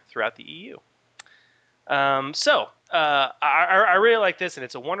Ferrier throughout the EU. I really like this, and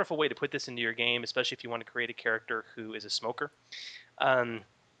it's a wonderful way to put this into your game, especially if you want to create a character who is a smoker. The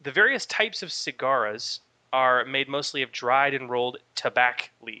various types of cigaras are made mostly of dried and rolled tobacco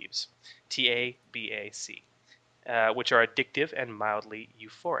leaves, TABAC, which are addictive and mildly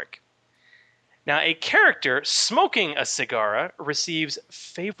euphoric. Now, a character smoking a cigara receives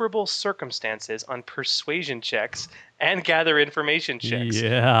favorable circumstances on persuasion checks and gather information checks.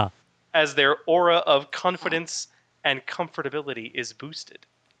 Yeah. As their aura of confidence and comfortability is boosted.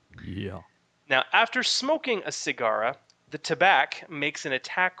 Yeah. Now, after smoking a cigara, the tobacco makes an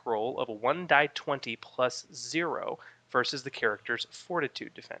attack roll of a 1d20 plus 0 versus the character's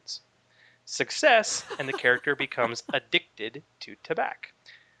fortitude defense. Success, and the character becomes addicted to tobacco,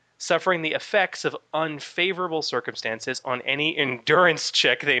 suffering the effects of unfavorable circumstances on any endurance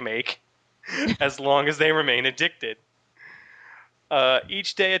check they make as long as they remain addicted.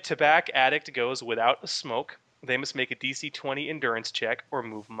 Each day a tobacco addict goes without a smoke, they must make a DC 20 endurance check or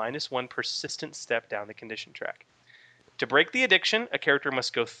move -1 persistent step down the condition track. To break the addiction, a character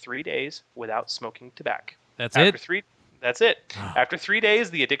must go 3 days without smoking tobacco. That's After it? That's it. After 3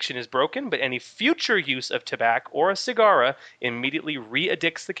 days, the addiction is broken, but any future use of tobacco or a cigarra immediately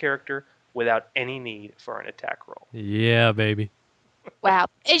re-addicts the character without any need for an attack roll. Yeah, baby. Wow.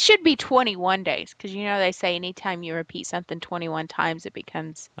 It should be 21 days because they say anytime you repeat something 21 times, it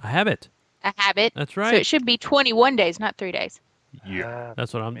becomes A habit. a habit. That's So right. it should be 21 days, not 3 days. Yeah.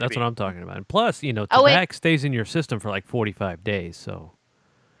 That's what maybe. I'm talking about. And plus, Oh, wait. tobacco stays in your system for like 45 days, so.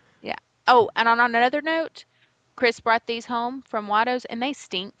 Yeah. Oh, and on another note, Chris brought these home from Watto's, and they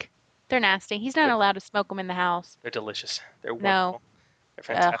stink. They're nasty. He's not allowed to smoke them in the house. They're delicious. They're No. wonderful. They're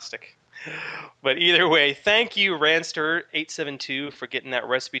fantastic. But either way, thank you, Ranster872, for getting that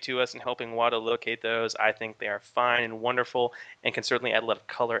recipe to us and helping Watto locate those. I think they are fine and wonderful and can certainly add a lot of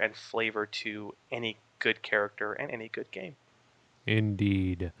color and flavor to any good character and any good game.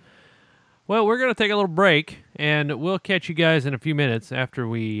 Indeed. Well, we're going to take a little break, and we'll catch you guys in a few minutes after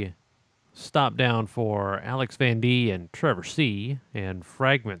we stop down for Alex Van D and Trevor C. and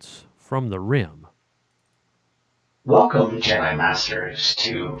Fragments from the Rim. Welcome, Jedi Masters,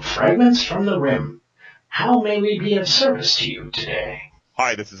 to Fragments from the Rim. How may we be of service to you today?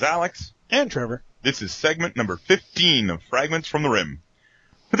 Hi, this is Alex. And Trevor. This is segment number 15 of Fragments from the Rim.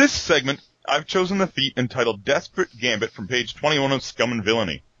 For this segment, I've chosen the feat entitled Desperate Gambit from page 21 of Scum and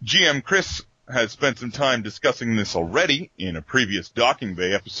Villainy. GM Chris has spent some time discussing this already in a previous Docking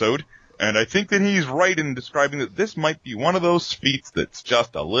Bay episode, and I think that he's right in describing that this might be one of those feats that's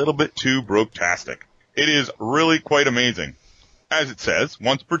just a little bit too broke-tastic. It is really quite amazing. As it says,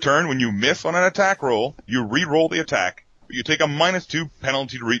 once per turn, when you miss on an attack roll, you re-roll the attack, but you take a -2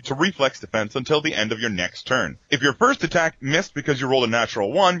 penalty to reflex defense until the end of your next turn. If your first attack missed because you rolled a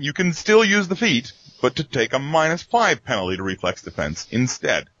natural 1, you can still use the feat, but to take a -5 penalty to reflex defense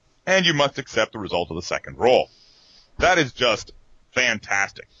instead. And you must accept the result of the second roll. That is just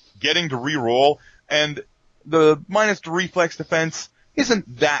fantastic. Getting to re-roll, and the -2 reflex defense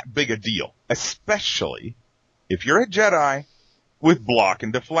isn't that big a deal, especially if you're a Jedi with block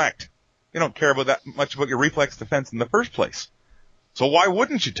and deflect. You don't care about that much about your reflex defense in the first place. So why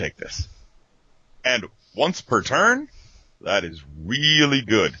wouldn't you take this? And once per turn, that is really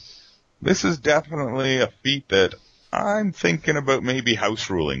good. This is definitely a feat that I'm thinking about maybe house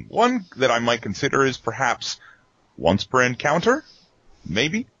ruling. One that I might consider is perhaps once per encounter?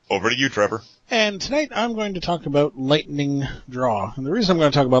 Maybe. Over to you, Trevor. And tonight I'm going to talk about Lightning Draw. And the reason I'm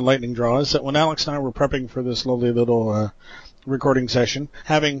going to talk about Lightning Draw is that when Alex and I were prepping for this lovely little recording session,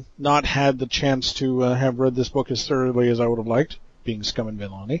 having not had the chance to have read this book as thoroughly as I would have liked, being Scum and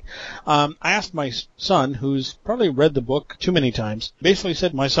Villainy, I asked my son, who's probably read the book too many times, basically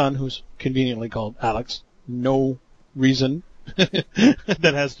said my son, who's conveniently called Alex, no reason that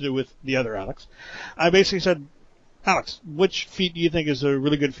has to do with the other Alex, I basically said, Alex, which feat do you think is a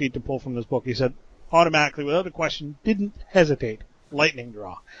really good feat to pull from this book? He said, automatically, without a question, didn't hesitate, Lightning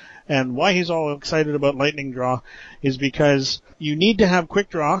Draw. And why he's all excited about Lightning Draw is because you need to have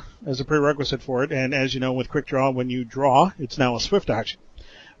Quick Draw as a prerequisite for it, and as you know, with Quick Draw, when you draw, it's now a swift action.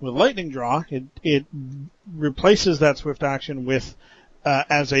 With Lightning Draw, it replaces that swift action with,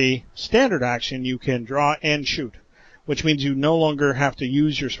 as a standard action, you can draw and shoot, which means you no longer have to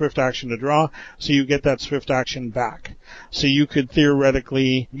use your swift action to draw, so you get that swift action back. So you could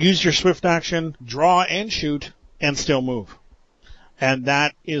theoretically use your swift action, draw and shoot, and still move. And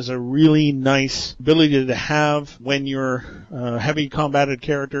that is a really nice ability to have when you're a heavy combated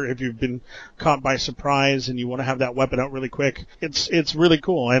character, if you've been caught by surprise and you want to have that weapon out really quick. It's really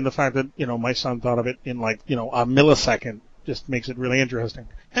cool. And the fact that, my son thought of it in a millisecond just makes it really interesting.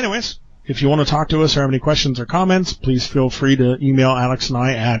 Anyways, if you want to talk to us or have any questions or comments, please feel free to email Alex and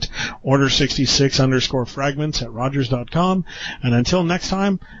I at order66_fragments@rogers.com. And until next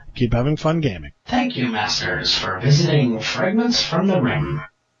time, keep having fun gaming. Thank you, Masters, for visiting Fragments from the Rim.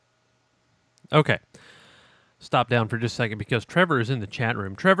 Okay. Stop down for just a second because Trevor is in the chat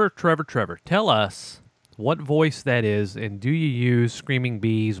room. Trevor, tell us what voice that is, and do you use Screaming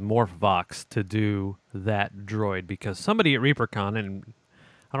Bee's Morph Vox to do that droid? Because somebody at ReaperCon, and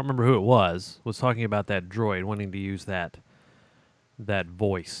I don't remember who it was talking about that droid, wanting to use that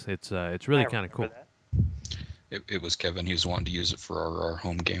voice. It's really kind of cool. It was Kevin. He was wanting to use it for our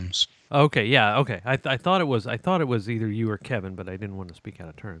home games. Okay, yeah, okay. I thought it was either you or Kevin, but I didn't want to speak out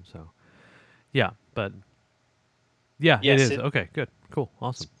of turn. So, yeah, but yeah, yes, it is. Okay, good, cool,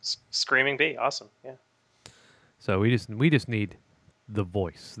 awesome. Screaming Bee, awesome, yeah. So we just need the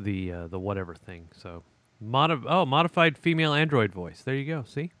voice, the whatever thing. So. Modified female android voice. There you go.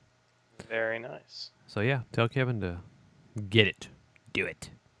 See? Very nice. So, yeah, tell Kevin to get it. Do it.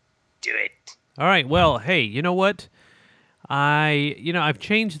 Do it. All right. Well, hey, you know what? I've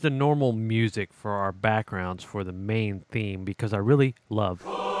changed the normal music for our backgrounds for the main theme because I really love.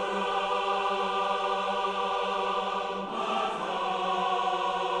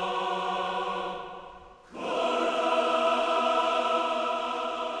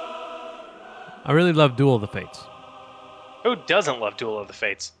 I really love Duel of the Fates. Who doesn't love Duel of the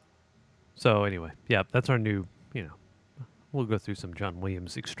Fates? So anyway, yeah, that's our new, we'll go through some John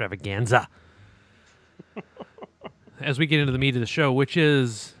Williams extravaganza. As we get into the meat of the show, which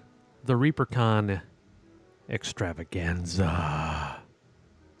is the ReaperCon extravaganza.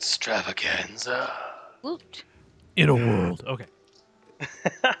 Extravaganza. Woot. In a world. Okay.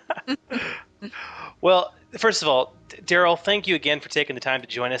 Well, first of all, Daryl, thank you again for taking the time to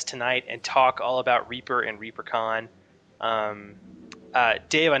join us tonight and talk all about Reaper and ReaperCon.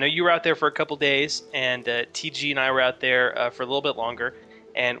 Dave, I know you were out there for a couple days, and TG and I were out there for a little bit longer,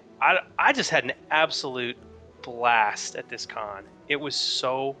 and I just had an absolute blast at this con. It was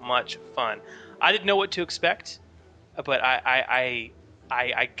so much fun. I didn't know what to expect, but I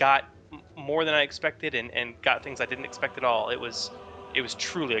got more than I expected and got things I didn't expect at all. It was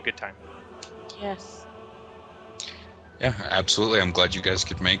truly a good time. Yes. Yeah, absolutely. I'm glad you guys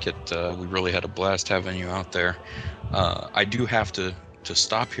could make it. We really had a blast having you out there. I do have to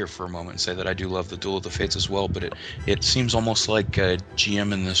stop here for a moment and say that I do love the Duel of the Fates as well, but it seems almost like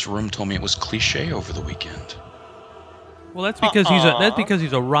GM in this room told me it was cliche over the weekend. Well, that's because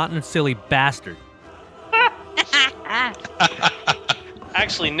he's a rotten, silly bastard.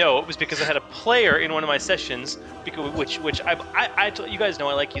 Actually, no. It was because I had a player in one of my sessions, which I told you guys know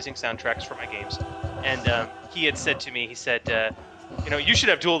I like using soundtracks for my games, and he had said to me, he said, you should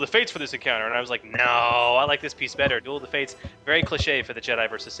have Duel of the Fates for this encounter, and I was like, no, I like this piece better. Duel of the Fates, very cliche for the Jedi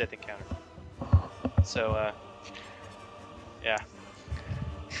versus Sith encounter. So, yeah,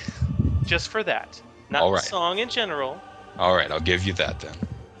 just for that, not All right. the song in general. All right, I'll give you that then.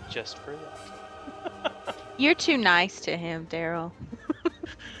 Just for that. You're too nice to him, Daryl.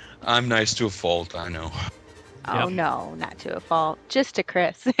 I'm nice to a fault, I know. Oh, no, not to a fault. Just to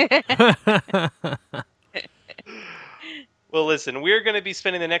Chris. Well, listen, we're going to be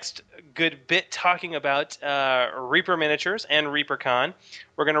spending the next good bit talking about Reaper miniatures and ReaperCon.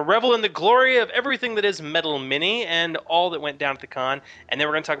 We're going to revel in the glory of everything that is Metal Mini and all that went down at the con. And then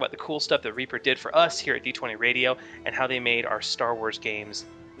we're going to talk about the cool stuff that Reaper did for us here at D20 Radio and how they made our Star Wars games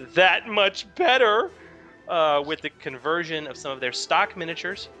that much better with the conversion of some of their stock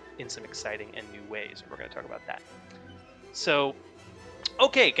miniatures in some exciting and new ways. We're going to talk about that. So,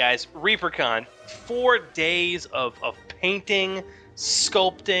 okay, guys, ReaperCon, 4 days of painting,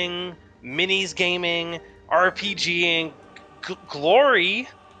 sculpting, minis gaming, RPGing, glory.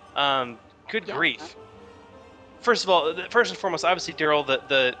 Good grief. First and foremost, obviously, Daryl,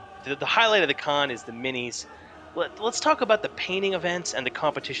 the highlight of the con is the minis. Let's talk about the painting events and the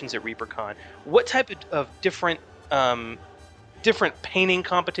competitions at ReaperCon. What type of different painting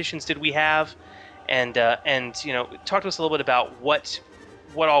competitions did we have? And talk to us a little bit about what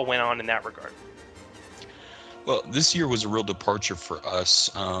all went on in that regard. Well, this year was a real departure for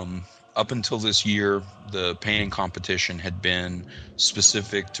us. Up until this year, the painting competition had been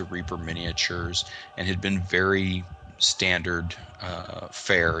specific to Reaper miniatures and had been very standard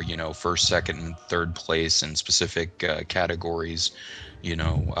fare, first, second, and third place in specific categories,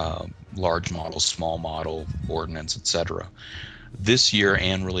 large model, small model, ordnance, etc. This year,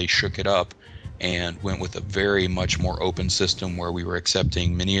 Anne really shook it up and went with a very much more open system where we were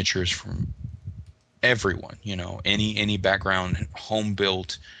accepting miniatures from everyone, any background, home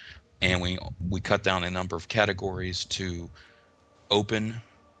built, and we cut down the number of categories to open,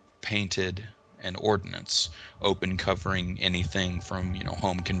 painted, and ordnance. Open covering anything from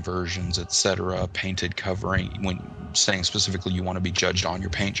home conversions, etc. Painted covering when saying specifically you want to be judged on your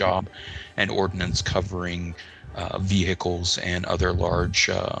paint job, and ordnance covering vehicles and other large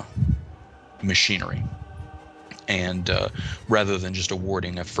machinery. And rather than just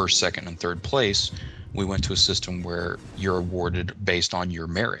awarding a first, second, and third place, we went to a system where you're awarded based on your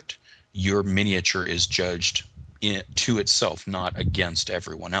merit. Your miniature is judged to itself, not against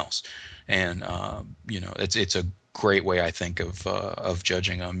everyone else. And it's a great way, I think, of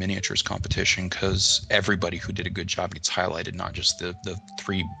judging a miniatures competition, because everybody who did a good job gets highlighted, not just the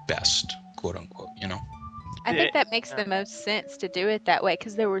 3 best, quote unquote. I think that makes the most sense to do it that way,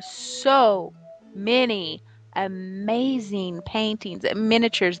 because there were so many amazing paintings and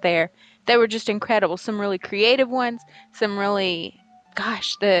miniatures there that were just incredible. Some really creative ones, some really,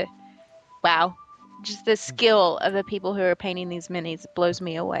 just the skill of the people who are painting these minis blows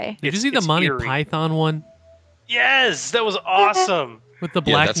me away. Did you see the Monty Python one? Yes, that was awesome. With the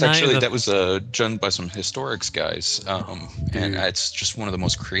Black that's Knight. actually that was done by some historics guys, and it's just one of the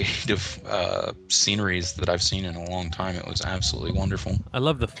most creative sceneries that I've seen in a long time. It was absolutely wonderful. I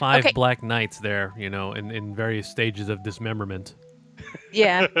love the 5 Okay. Black Knights there, in various stages of dismemberment.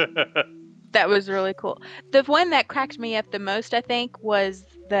 Yeah. That was really cool. The one that cracked me up the most, I think, was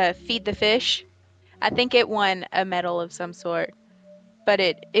the Feed the Fish. I think it won a medal of some sort. But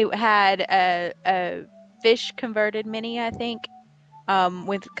it had a fish converted mini, I think,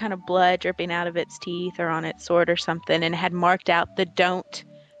 with kind of blood dripping out of its teeth or on its sword or something, and had marked out the "Don't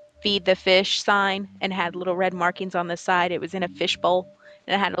Feed the Fish" sign and had little red markings on the side. It was in a fish bowl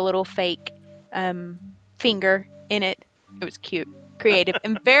and it had a little fake finger in it. It was cute, creative,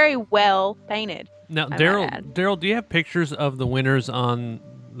 and very well painted. Now, I might add. Daryl, do you have pictures of the winners on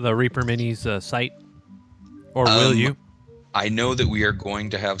the Reaper Minis site? Or will you? I know that we are going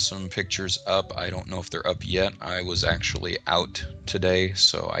to have some pictures up. I don't know if they're up yet. I was actually out today,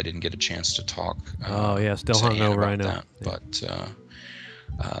 so I didn't get a chance to talk. Still to Ann hungover, about I know. that. But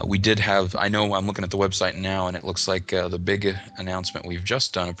we did have. I know I'm looking at the website now, and it looks like the big announcement we've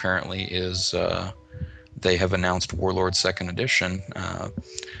just done apparently is they have announced Warlord 2nd Edition.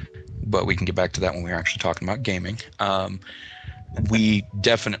 But we can get back to that when we're actually talking about gaming. We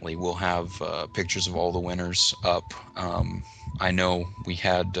definitely will have pictures of all the winners up. I know we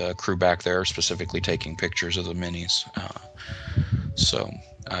had crew back there specifically taking pictures of the minis. So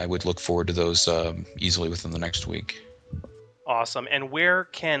I would look forward to those easily within the next week. Awesome. And where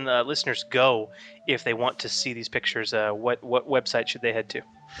can listeners go if they want to see these pictures? What website should they head to?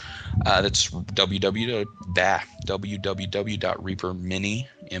 That's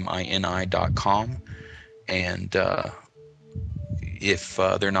www.reapermini.com. And if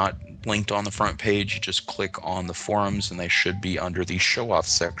they're not linked on the front page, you just click on the forums and they should be under the show off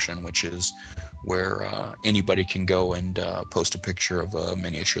section, which is where anybody can go and post a picture of a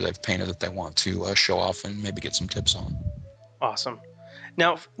miniature they've painted that they want to show off and maybe get some tips on. Awesome.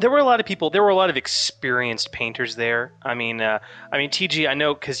 Now, there were a lot of people. There were a lot of experienced painters there. I mean, TG, I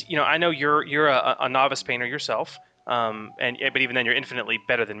know because I know you're a novice painter yourself, but even then, you're infinitely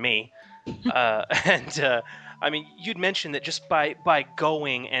better than me. I mean, you'd mentioned that just by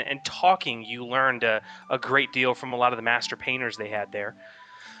going and talking, you learned a great deal from a lot of the master painters they had there.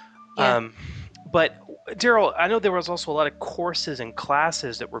 Yeah. But Daryl, I know there was also a lot of courses and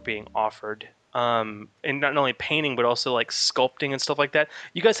classes that were being offered. And not only painting, but also like sculpting and stuff like that.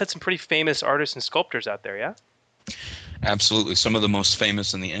 You guys had some pretty famous artists and sculptors out there, yeah? Absolutely. Some of the most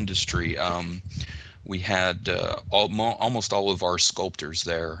famous in the industry. We had almost all of our sculptors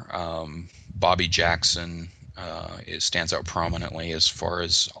there. Bobby Jackson stands out prominently as far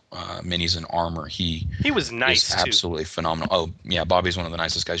as minis and armor. He was nice, is absolutely phenomenal. Oh, yeah, Bobby's one of the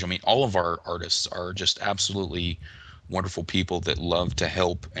nicest guys. I mean, all of our artists are just absolutely wonderful people that love to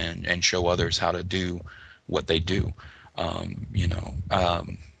help and show others how to do what they do.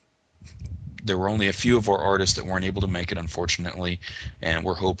 There were only a few of our artists that weren't able to make it, unfortunately, and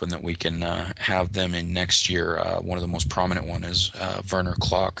we're hoping that we can have them in next year. One of the most prominent one is Werner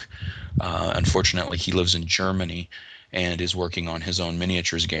Klock. Unfortunately, he lives in Germany and is working on his own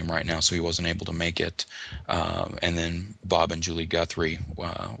miniatures game right now, so he wasn't able to make it. And then Bob and Julie Guthrie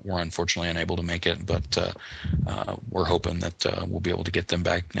were unfortunately unable to make it, but we're hoping that we'll be able to get them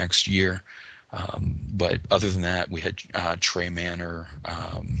back next year. But other than that, we had Trey Manor,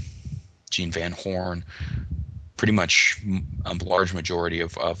 Gene Van Horn, pretty much a large majority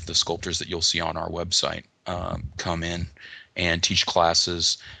of the sculptors that you'll see on our website come in and teach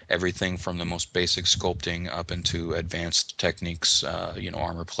classes, everything from the most basic sculpting up into advanced techniques,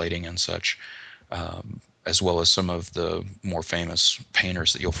 armor plating and such, as well as some of the more famous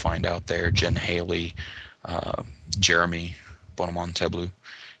painters that you'll find out there. Jen Haley, Jeremy Bonamonteblu.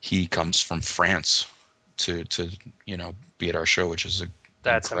 He comes from France to be at our show, which is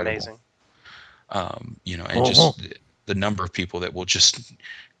that's incredible. Amazing. And just the number of people that will just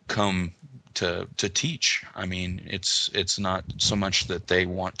come to teach. I mean, it's not so much that they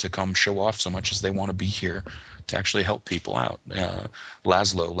want to come show off so much as they want to be here to actually help people out.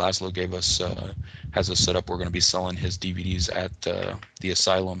 Laszlo gave us has us set up. We're going to be selling his DVDs at the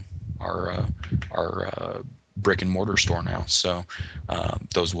Asylum, our brick and mortar store now. So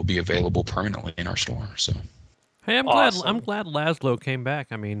those will be available permanently in our store. So. Hey, I'm Awesome. glad Laszlo came back.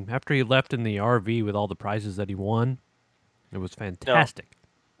 I mean, after he left in the RV with all the prizes that he won, it was fantastic.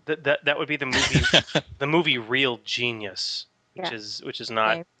 That would be the movie, the movie Real Genius, which is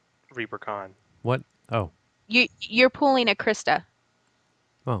not Okay. ReaperCon. What? Oh, You're pulling a Krista.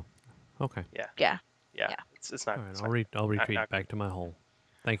 oh, okay. Yeah. Yeah. It's not. All right, it's I'll not- I'll retreat not- back to my hole.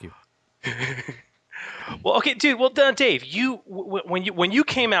 Thank you. Well, okay, dude. Well, Dave, when you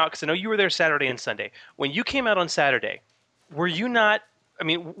came out, because I know you were there Saturday and Sunday. When you came out on Saturday, were you not? I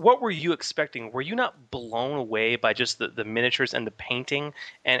mean, what were you expecting? Were you not blown away by just the miniatures and the painting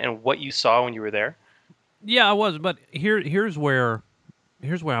and what you saw when you were there? Yeah, I was, but here's where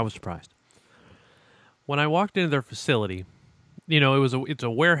I was surprised. When I walked into their facility, it's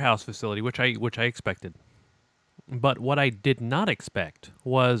a warehouse facility, which I expected. But what I did not expect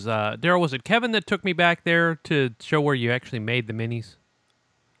was, Daryl, was it Kevin that took me back there to show where you actually made the minis?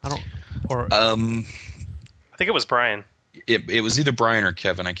 I think it was Brian. It was either Brian or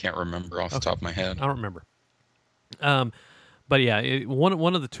Kevin. I can't remember off the top of my head. I don't remember. But yeah,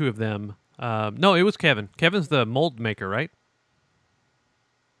 one of the two of them. No, it was Kevin. Kevin's the mold maker, right?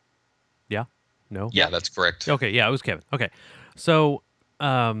 Yeah. No. Yeah, that's correct. Okay. Yeah, it was Kevin. Okay. So,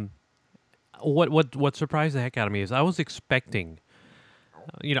 what surprised the heck out of me is I was expecting,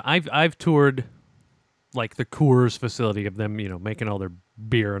 I've toured like the Coors facility of them, making all their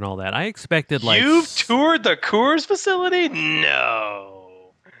beer and all that. I expected You've toured the Coors facility?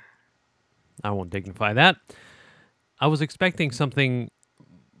 No. I won't dignify that. I was expecting something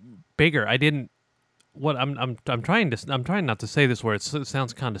bigger. I didn't. What I'm trying not to say this where it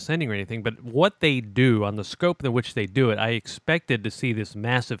sounds condescending or anything, but what they do on the scope in which they do it, I expected to see this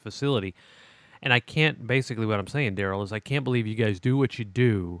massive facility, and I can't. Basically, what I'm saying, Daryl, is I can't believe you guys do what you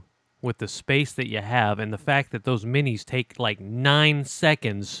do with the space that you have, and the fact that those minis take like 9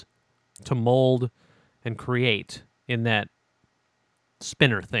 seconds to mold and create in that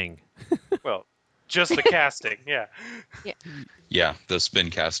spinner thing. Well, just the casting, yeah. Yeah, the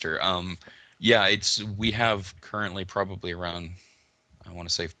spin caster. Yeah, we have currently probably around, I want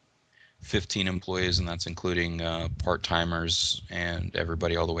to say 15 employees, and that's including part-timers and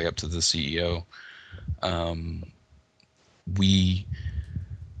everybody all the way up to the CEO. We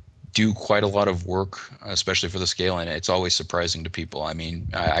do quite a lot of work, especially for the scale, and it's always surprising to people. I mean,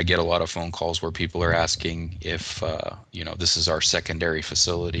 I get a lot of phone calls where people are asking if, this is our secondary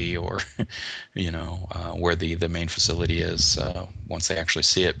facility or, where the main facility is once they actually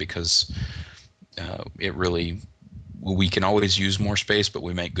see it, because it really, we can always use more space, but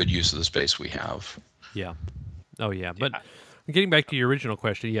we make good use of the space we have. Yeah. Oh, yeah. But getting back to your original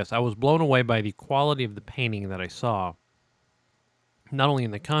question, yes, I was blown away by the quality of the painting that I saw, not only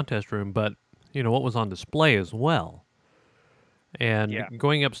in the contest room, but, what was on display as well. And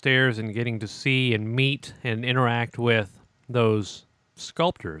going upstairs and getting to see and meet and interact with those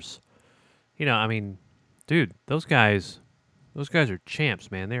sculptors, I mean, dude, those guys are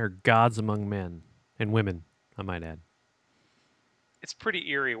champs, man. They are gods among men and women, I might add. It's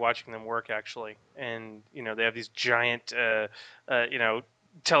pretty eerie watching them work, actually. And, they have these giant,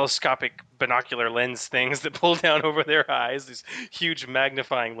 telescopic binocular lens things that pull down over their eyes, these huge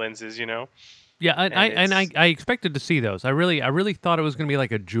magnifying lenses, Yeah, I expected to see those. I really thought it was going to be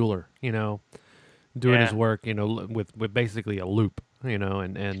like a jeweler, doing his work, with basically a loop,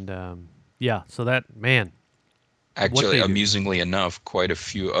 so that, man. Actually, amusingly enough, quite a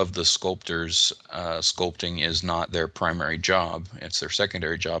few of the sculptors, sculpting is not their primary job. It's their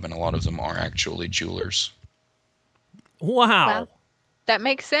secondary job, and a lot of them are actually jewelers. Wow. That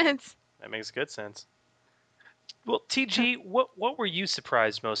makes sense. That makes good sense. Well, TG, what were you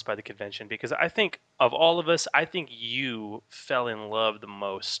surprised most by the convention? Because I think of all of us, I think you fell in love the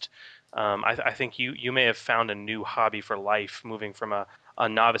most. I think you may have found a new hobby for life, moving from a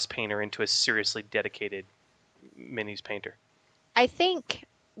novice painter into a seriously dedicated minis painter. I think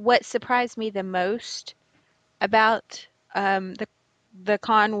what surprised me the most about the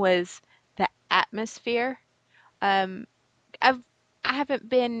con was the atmosphere. I haven't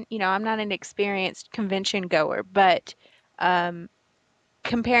been, I'm not an experienced convention goer, but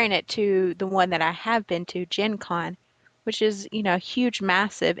comparing it to the one that I have been to, Gen Con, which is, huge,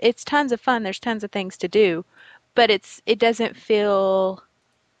 massive. It's tons of fun. There's tons of things to do, but it doesn't feel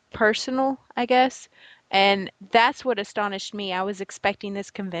personal, I guess. And that's what astonished me. I was expecting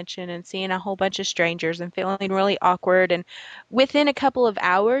this convention and seeing a whole bunch of strangers and feeling really awkward. And within a couple of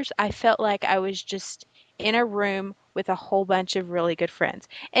hours, I felt like I was just in a room with a whole bunch of really good friends.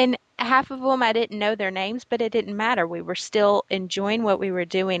 And half of them, I didn't know their names, but it didn't matter. We were still enjoying what we were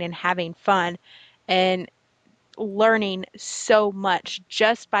doing and having fun and learning so much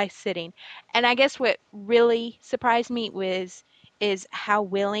just by sitting. And I guess what really surprised me is how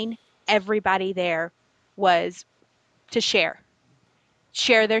willing everybody there was to share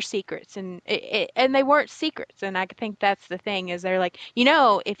their secrets, and they weren't secrets. And I think that's the thing, is they're like,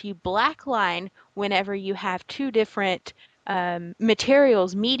 if you blackline whenever you have two different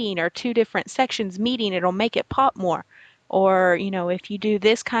materials meeting or two different sections meeting, it'll make it pop more. or if you do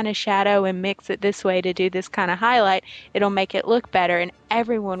this kind of shadow and mix it this way to do this kind of highlight, it'll make it look better. And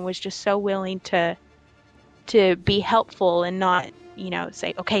everyone was just so willing to be helpful and not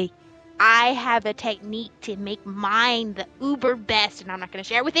say, okay, I have a technique to make mine the uber best and I'm not going to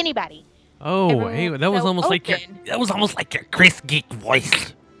share it with anybody. Oh, hey, that was almost like your Chris Geek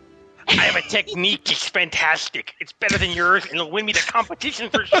voice. I have a technique. It's fantastic. It's better than yours, and it'll win me the competition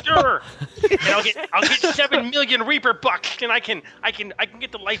for sure. And I'll get 7 million Reaper bucks, and I can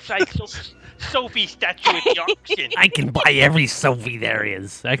get the life-size Sophie statue at the auction. I can buy every Sophie there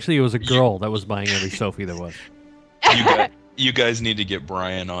is. Actually, it was a girl that was buying every Sophie there was. You guys need to get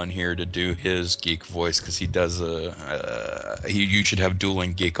Brian on here to do his geek voice, because he does you should have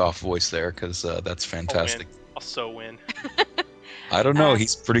dueling geek off voice there, because that's fantastic. I'll so win. I don't know.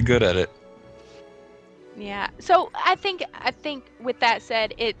 He's pretty good at it. Yeah. So I think with that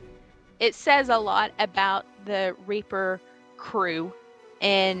said, it says a lot about the Reaper crew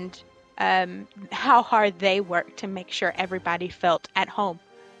and how hard they work to make sure everybody felt at home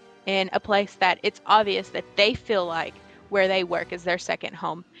in a place that it's obvious that they feel like where they work is their second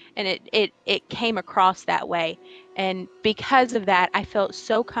home. And it came across that way. And because of that, I felt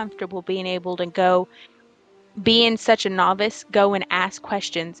so comfortable being able to go, being such a novice, go and ask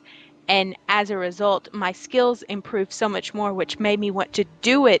questions. And as a result, my skills improved so much more, which made me want to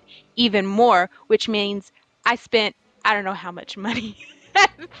do it even more, which means I spent, I don't know how much money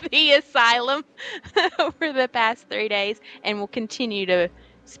at the asylum over the past 3 days, and will continue to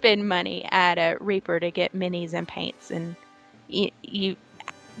spend money at a Reaper to get minis and paints. And you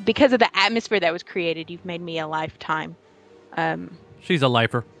because of the atmosphere that was created, you've made me a lifetime. She's a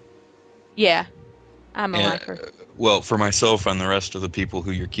lifer. Yeah. I'm a lifer. Well, for myself and the rest of the people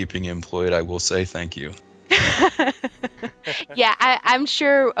who you're keeping employed, I will say thank you. Yeah, I'm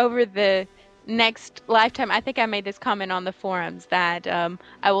sure over the next lifetime, I think I made this comment on the forums, that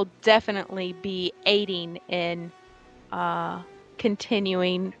I will definitely be aiding in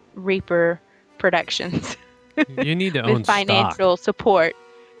continuing Reaper productions. You need to own with financial support.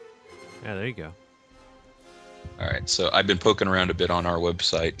 Yeah, there you go. All right, so I've been poking around a bit on our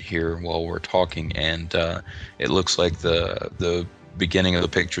website here while we're talking, and it looks like the beginning of the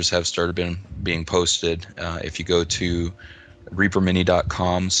pictures have started being posted. If you go to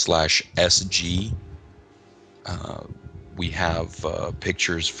reapermini.com/SG, we have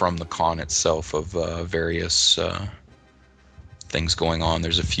pictures from the con itself of various things going on.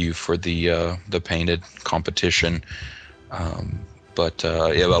 There's a few for the painted competition. But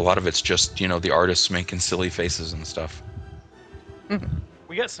yeah, a lot of it's just, the artists making silly faces and stuff. Mm-hmm.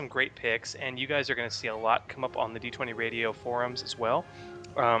 We got some great pics, and you guys are going to see a lot come up on the D20 Radio forums as well.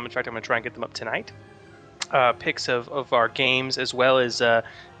 In fact, I'm going to try and get them up tonight. Pics of our games, as well as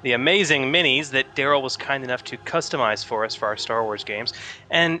the amazing minis that Daryl was kind enough to customize for us for our Star Wars games.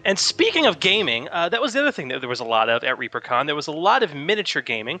 And speaking of gaming, that was the other thing that there was a lot of at ReaperCon. There was a lot of miniature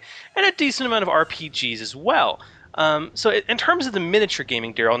gaming and a decent amount of RPGs as well. So in terms of the miniature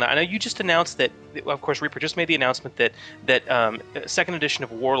gaming, Daryl, now I know you just announced that, of course, Reaper just made the announcement that second edition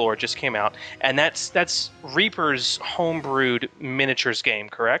of Warlord just came out, and that's Reaper's homebrewed miniatures game,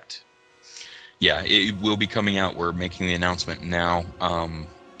 correct? Yeah, it will be coming out. We're making the announcement now.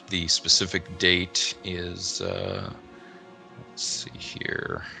 The specific date is, let's see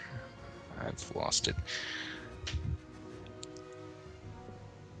here, I've lost it.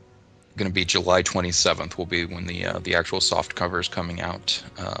 Going to be July 27th will be when the actual soft cover is coming out.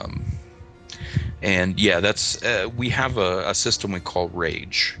 And yeah, that's we have a system we call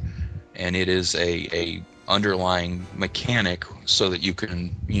Rage, and it is a underlying mechanic so that you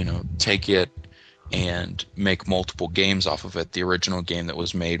can take it and make multiple games off of it. The original game that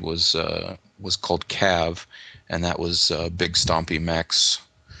was made was called Cav, and that was Big Stompy Mechs.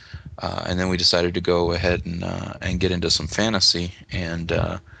 And then we decided to go ahead and get into some fantasy,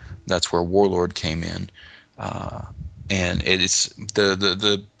 and that's where Warlord came in. And it's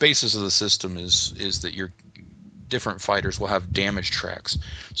the basis of the system is that your different fighters will have damage tracks,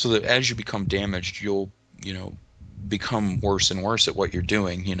 so that as you become damaged, you'll become worse and worse at what you're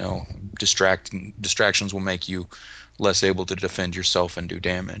doing. Distractions will make you less able to defend yourself and do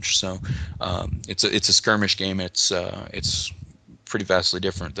damage. So it's a skirmish game. It's pretty vastly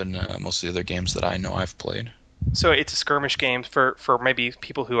different than most of the other games that I know I've played. So it's a skirmish game for maybe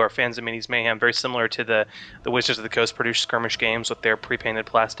people who are fans of Minis Mayhem, very similar to the Wizards of the Coast produced skirmish games with their pre-painted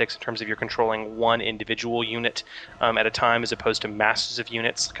plastics, in terms of you're controlling one individual unit at a time, as opposed to masses of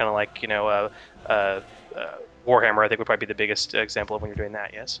units, kind of like Warhammer, I think, would probably be the biggest example of when you're doing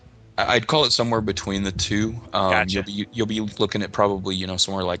that. Yes. I'd call it somewhere between the two. Gotcha. You'll be looking at probably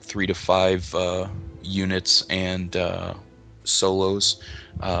somewhere like 3 to 5 units and solos.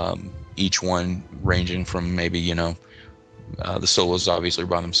 Each one ranging from maybe the solos obviously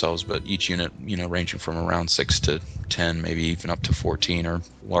by themselves, but each unit ranging from around 6 to 10, maybe even up to 14 or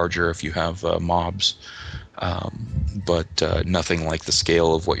larger if you have mobs. But nothing like the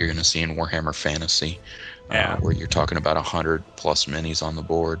scale of what you're going to see in Warhammer Fantasy. Where you're talking about 100 plus minis on the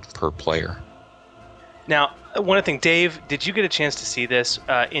board per player. Now, one thing, Dave, did you get a chance to see this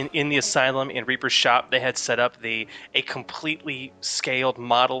in the Asylum in Reaper's shop? They had set up a completely scaled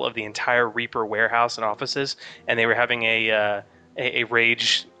model of the entire Reaper warehouse and offices, and they were having a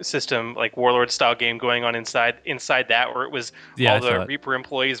rage system, like Warlord style game going on inside that, where it was all the Reaper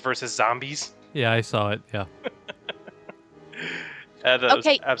employees versus zombies. Yeah, I saw it. Yeah. That was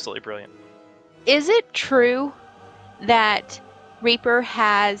absolutely brilliant. Is it true that Reaper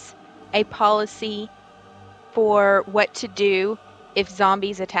has a policy for what to do if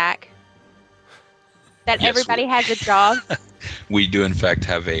zombies attack? That Yes, everybody has a job? We do, in fact,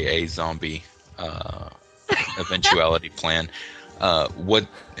 have a zombie eventuality plan.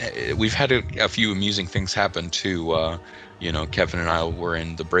 We've had a few amusing things happen too. Kevin and I were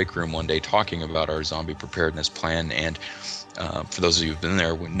in the break room one day talking about our zombie preparedness plan, and for those of you who've been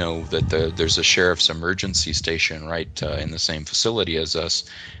there would know that there's a sheriff's emergency station right in the same facility as us,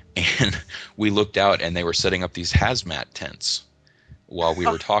 and we looked out and they were setting up these hazmat tents while we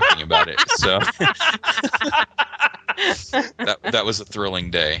were talking about it. So that was a thrilling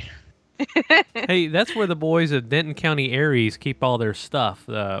day. Hey, that's where the boys at Denton County Aries keep all their stuff,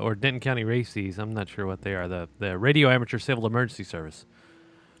 or Denton County Races. I'm not sure what they are. The Radio Amateur Civil Emergency Service.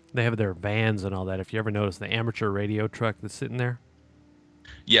 They have their vans and all that. If you ever notice the amateur radio truck that's sitting there.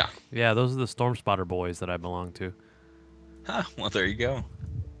 Yeah. Yeah, those are the Storm Spotter boys that I belong to. Huh, well, there you go.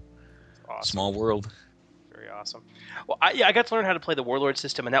 Awesome. Small world. Very awesome. Well, I got to learn how to play the Warlord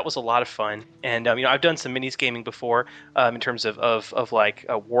system, and that was a lot of fun. And I've done some minis gaming before, in terms of like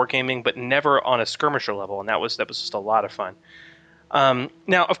wargaming, but never on a skirmisher level, and that was just a lot of fun.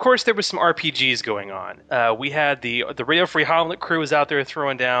 Now, of course, there was some RPGs going on. We had the Radio Free Holland crew was out there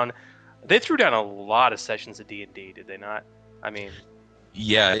throwing down. They threw down a lot of sessions of D&D, did they not? I mean,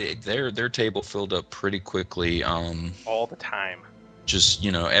 yeah, their table filled up pretty quickly. All the time. Just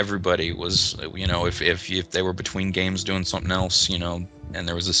everybody was if they were between games doing something else, and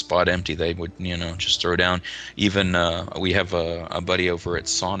there was a spot empty, they would just throw down. Even we have a buddy over at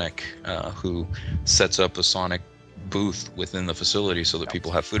Sonic who sets up a Sonic booth within the facility so that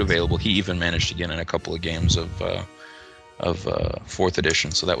people have food available. He even managed to get in a couple of games of 4th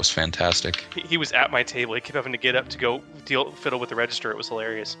edition, so that was fantastic. He was at my table. He kept having to get up to go fiddle with the register. It was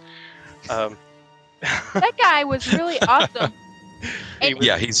hilarious. That guy was really awesome.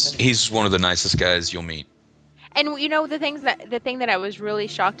 Yeah, he's one of the nicest guys you'll meet. And the thing that I was really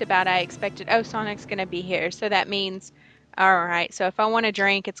shocked about, I expected, Sonic's going to be here, so that means, all right, so if I want a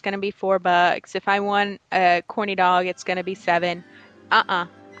drink, it's going to be $4. If I want a corny dog, it's going to be $7.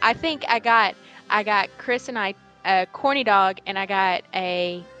 I think I got Chris and I a corny dog, and I got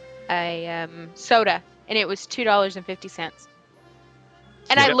a soda, and it was $2.50.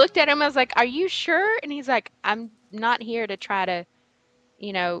 And I looked at him, I was like, "Are you sure?" And he's like, "I'm not here to try to,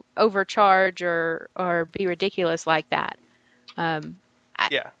 overcharge or be ridiculous like that."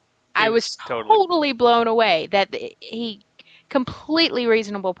 I was totally blown away that he completely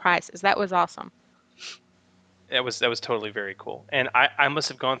reasonable prices. That was awesome. That was totally very cool. And I must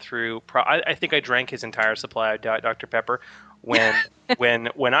have gone through. I think I drank his entire supply of Dr. Pepper when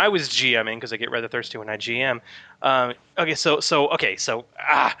I was GMing, because I get rather thirsty when I GM.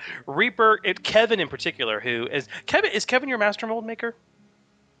 Reaper, Kevin in particular, who is Kevin your master mold maker?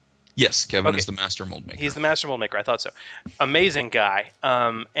 Yes, Kevin is the master mold maker. He's the master mold maker. I thought so. Amazing guy,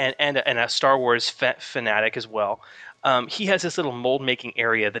 and a Star Wars fanatic as well. He has this little mold making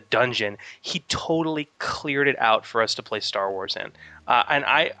area, the dungeon. He totally cleared it out for us to play Star Wars in. And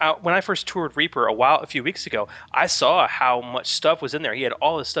I when I first toured Reaper a few weeks ago, I saw how much stuff was in there. He had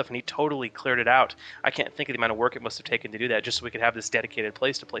all this stuff, and he totally cleared it out. I can't think of the amount of work it must have taken to do that, just so we could have this dedicated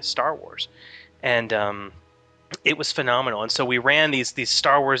place to play Star Wars. And it was phenomenal. And so we ran these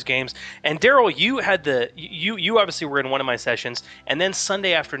Star Wars games. And Daryl, you had you obviously were in one of my sessions. And then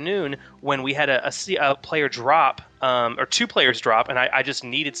Sunday afternoon, when we had a player drop, or 2 players drop, and I just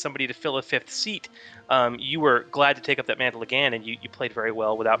needed somebody to fill a 5th seat, you were glad to take up that mantle again, and you played very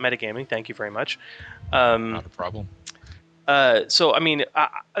well without metagaming. Thank you very much. Not a problem. So, I mean,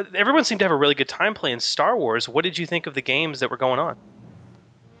 everyone seemed to have a really good time playing Star Wars. What did you think of the games that were going on?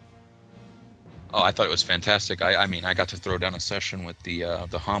 Oh, I thought it was fantastic. I mean, I got to throw down a session with the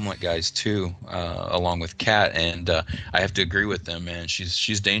Hamlet guys too, along with Kat, and I have to agree with them, man.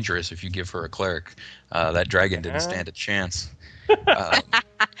 She's dangerous if you give her a cleric. That dragon didn't stand a chance.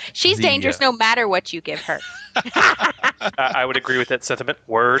 She's dangerous no matter what you give her. I would agree with that sentiment.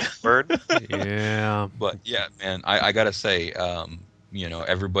 Word. Yeah. But yeah, man, I gotta say,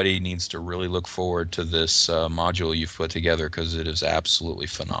 everybody needs to really look forward to this module you've put together because it is absolutely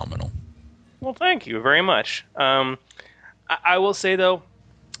phenomenal. Well, thank you very much. I will say, though,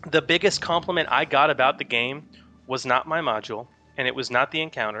 the biggest compliment I got about the game was not my module, and it was not the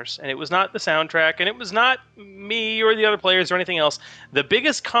encounters, and it was not the soundtrack, and it was not me or the other players or anything else. The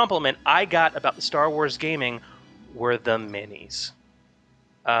biggest compliment I got about the Star Wars gaming were the minis.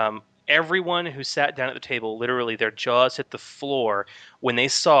 Everyone who sat down at the table, literally their jaws hit the floor when they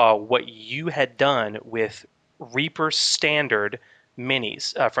saw what you had done with Reaper Standard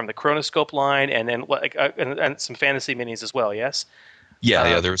minis from the Chronoscope line, and then and some fantasy minis as well. Yes.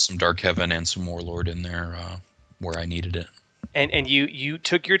 Yeah, there was some Dark Heaven and some Warlord in there where I needed it. And you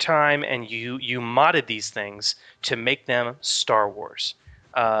took your time and you modded these things to make them Star Wars.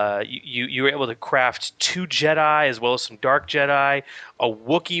 You were able to craft 2 Jedi as well as some Dark Jedi, a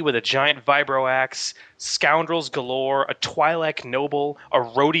Wookiee with a giant vibro axe, scoundrels galore, a Twi'lek noble, a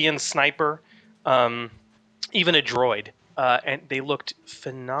Rodian sniper, even a droid. And they looked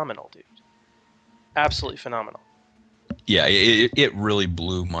phenomenal, dude. Absolutely phenomenal. Yeah, it really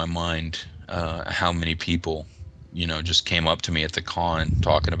blew my mind how many people, just came up to me at the con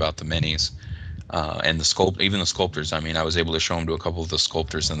talking about the minis and even the sculptors. I mean, I was able to show them to a couple of the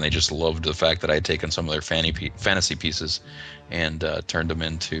sculptors, and they just loved the fact that I had taken some of their fantasy pieces and turned them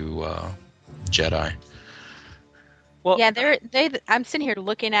into Jedi. Well, yeah, I'm sitting here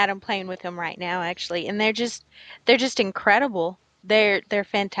looking at them, playing with them right now, actually, and they're just incredible. They're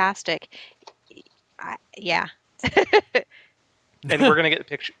fantastic. Yeah. And we're gonna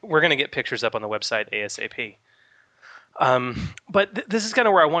get pictures up on the website ASAP. But this is kind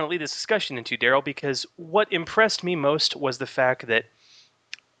of where I want to lead this discussion into, Daryl, because what impressed me most was the fact that,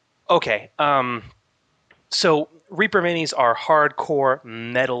 so Reaper Minis are hardcore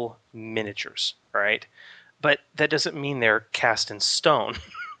metal miniatures, right? But that doesn't mean they're cast in stone.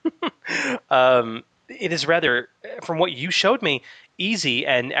 It is rather, from what you showed me, easy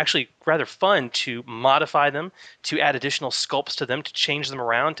and actually rather fun to modify them, to add additional sculpts to them, to change them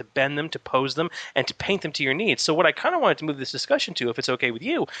around, to bend them, to pose them, and to paint them to your needs. So what I kind of wanted to move this discussion to, if it's okay with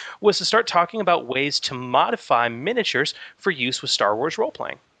you, was to start talking about ways to modify miniatures for use with Star Wars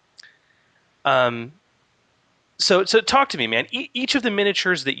role-playing. So talk to me, man. Each of the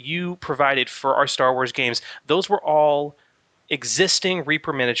miniatures that you provided for our Star Wars games, those were all existing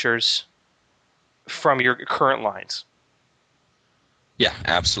Reaper miniatures from your current lines. Yeah,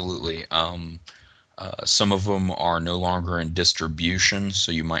 absolutely. Some of them are no longer in distribution,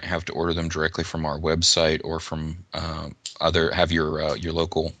 so you might have to order them directly from our website or from have your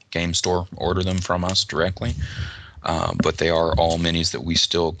local game store order them from us directly. But they are all minis that we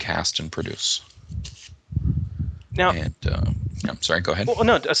still cast and produce. Now, I'm sorry. Go ahead. Well,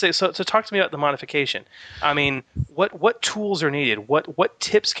 no. So talk to me about the modification. I mean, what tools are needed? What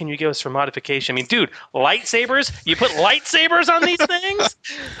tips can you give us for modification? I mean, dude, lightsabers. You put lightsabers on these things?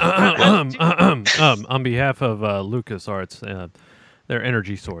 On behalf of LucasArts, they're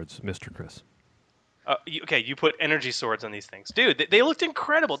energy swords, Mr. Chris. You put energy swords on these things, dude. They looked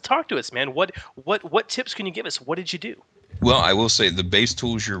incredible. Talk to us, man. What tips can you give us? What did you do? Well, I will say the base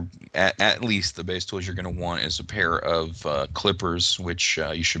tools at least the base tools you're going to want is a pair of clippers, which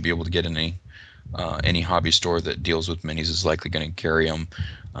you should be able to get in any hobby store that deals with minis is likely going to carry them.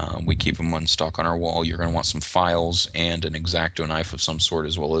 We keep them on stock on our wall. You're going to want some files and an X-Acto knife of some sort,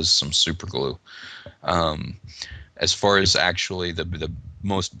 as well as some super glue. As far as actually the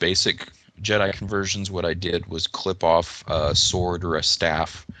most basic Jedi conversions, what I did was clip off a sword or a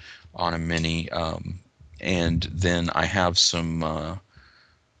staff on a mini. And then I have some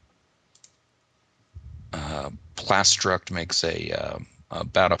Plastruct makes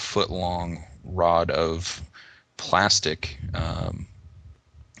about a foot long rod of plastic,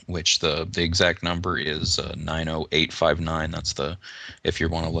 which the exact number is 90859. That's if you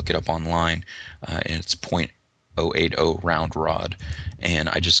want to look it up online, and it's .080 round rod, and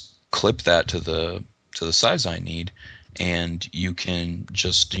I just clip that to the size I need. And you can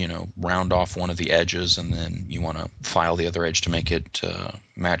just, round off one of the edges, and then you want to file the other edge to make it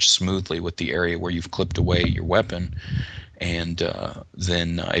match smoothly with the area where you've clipped away your weapon. And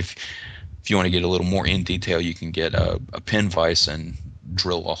then if you want to get a little more in detail, you can get a pin vise and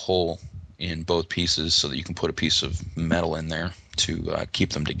drill a hole in both pieces so that you can put a piece of metal in there to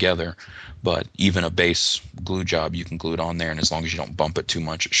keep them together. But even a base glue job, you can glue it on there, and as long as you don't bump it too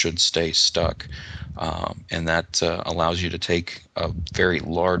much, it should stay stuck. And that allows you to take a very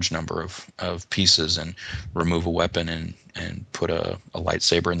large number of pieces and remove a weapon and put a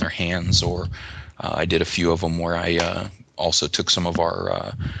lightsaber in their hands. Or I did a few of them where I also took some of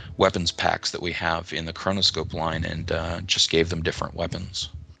our weapons packs that we have in the Chronoscope line and just gave them different weapons.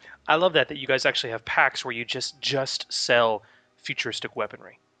 I love that you guys actually have packs where you just sell futuristic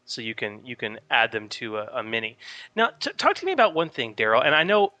weaponry, so you can add them to a mini. Now, talk to me about one thing, Daryl. And I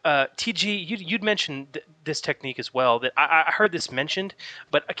know TG, you'd mentioned this technique as well. That I heard this mentioned,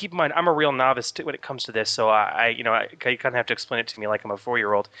 but keep in mind I'm a real novice when it comes to this, so I kind of have to explain it to me like I'm a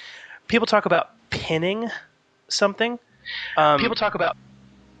 4-year-old. People talk about pinning something. People talk about.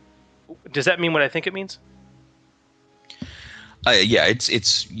 Does that mean what I think it means? Yeah,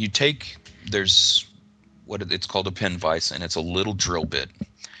 it's you take, there's it's called a pin vise, and it's a little drill bit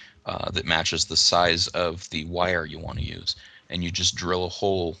that matches the size of the wire you want to use, and you just drill a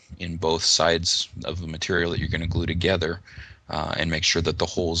hole in both sides of the material that you're going to glue together, and make sure that the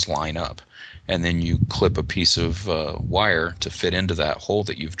holes line up, and then you clip a piece of wire to fit into that hole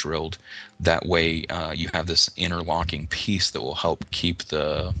that you've drilled. That way you have this interlocking piece that will help keep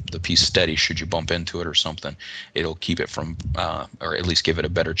the piece steady. Should you bump into it or something, it'll keep it from, or at least give it a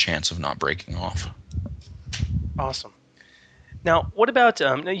better chance of not breaking off. Awesome. Now, what about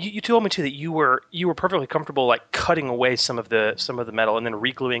you told me too that you were perfectly comfortable like cutting away some of the metal and then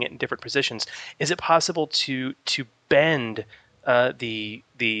regluing it in different positions. Is it possible to bend the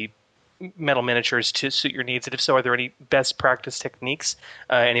metal miniatures to suit your needs? And if so, are there any best practice techniques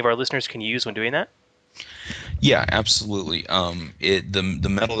any of our listeners can use when doing that? Yeah, absolutely. The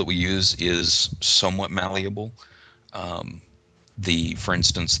metal that we use is somewhat malleable. For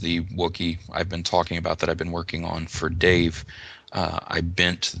instance, the Wookiee I've been talking about that I've been working on for Dave, I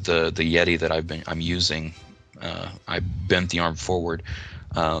bent the Yeti that I'm using. I bent the arm forward.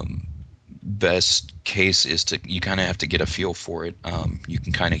 Best case is you kind of have to get a feel for it. You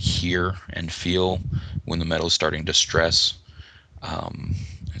can kind of hear and feel when the metal is starting to stress.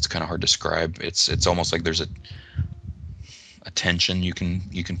 It's kind of hard to describe. It's almost like there's a tension you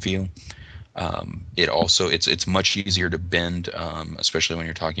can feel. It's much easier to bend, especially when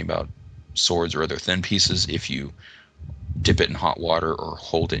you're talking about swords or other thin pieces, if you dip it in hot water or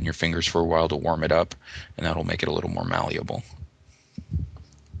hold it in your fingers for a while to warm it up, and that'll make it a little more malleable.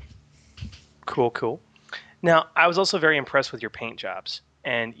 Cool. Now, I was also very impressed with your paint jobs,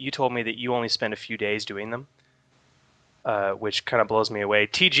 and you told me that you only spend a few days doing them, which kind of blows me away.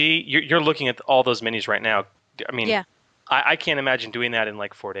 TG, you're looking at all those minis right now. I mean, yeah. I can't imagine doing that in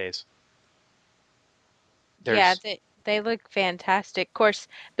like 4 days. Yeah, they look fantastic. Of course,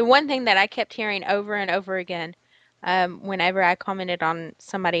 the one thing that I kept hearing over and over again, whenever I commented on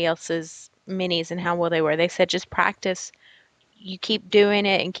somebody else's minis and how well they were, they said just practice. You keep doing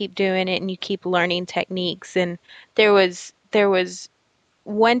it and keep doing it, and you keep learning techniques. And there was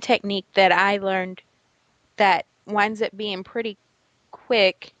one technique that I learned that winds up being pretty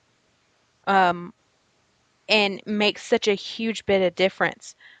quick, and makes such a huge bit of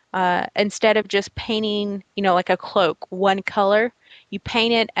difference. Instead of just painting, like a cloak, one color, you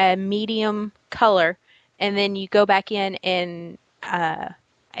paint it a medium color, and then you go back in and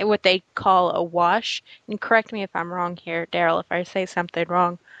what they call a wash. And correct me if I'm wrong here, Daryl, if I say something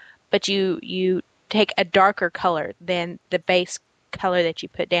wrong, but you take a darker color than the base color that you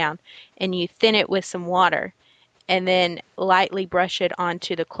put down, and you thin it with some water, and then lightly brush it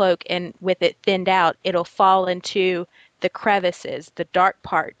onto the cloak, and with it thinned out, it'll fall into the crevices, the dark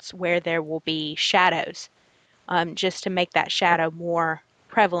parts where there will be shadows, just to make that shadow more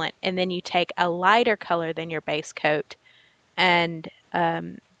prevalent. And then you take a lighter color than your base coat, and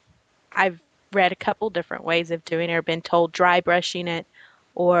I've read a couple different ways of doing it, or been told dry brushing it,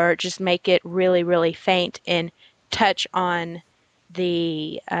 or just make it really, really faint and touch on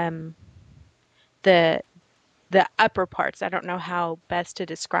the upper parts. I don't know how best to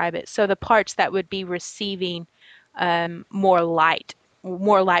describe it. So the parts that would be receiving more light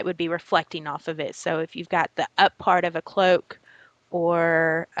would be reflecting off of it. So if you've got the up part of a cloak,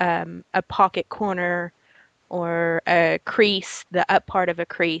 or a pocket corner, or a crease, the up part of a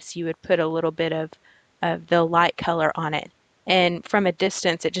crease, you would put a little bit of the light color on it. And from a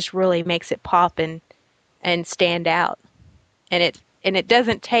distance, it just really makes it pop and stand out. And it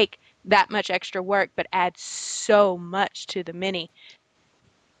doesn't take that much extra work, but adds so much to the mini.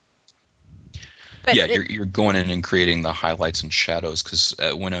 But yeah, you're going in and creating the highlights and shadows, because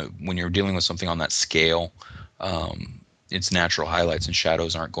when you're dealing with something on that scale, its natural highlights and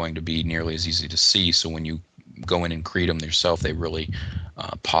shadows aren't going to be nearly as easy to see. So when you go in and create them yourself, they really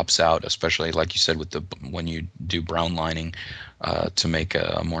pops out, especially like you said with when you do brown lining to make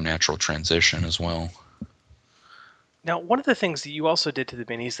a more natural transition as well. Now, one of the things that you also did to the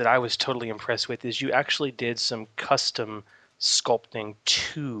minis that I was totally impressed with is you actually did some custom sculpting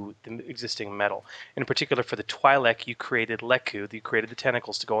to the existing metal. In particular, for the Twi'lek, you created Leku. You created the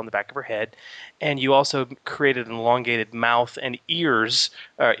tentacles to go on the back of her head, and you also created an elongated mouth and ears,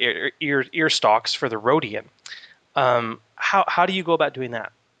 ear stalks for the Rodian. How do you go about doing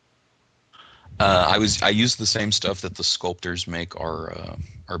that? I used the same stuff that the sculptors make our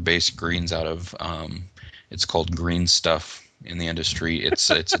base greens out of. It's called green stuff in the industry. It's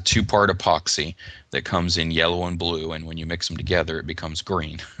a 2-part epoxy that comes in yellow and blue, and when you mix them together, it becomes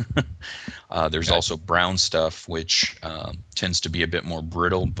green. There's also brown stuff, which tends to be a bit more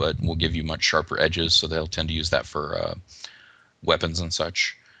brittle, but will give you much sharper edges, so they'll tend to use that for weapons and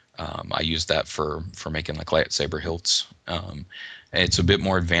such. I use that for making like lightsaber hilts. It's a bit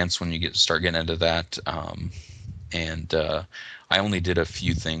more advanced when you start getting into that. I only did a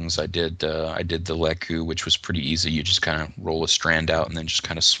few things. I did the Leku, which was pretty easy. You just kind of roll a strand out and then just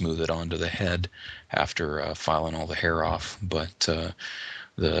kind of smooth it onto the head after filing all the hair off. But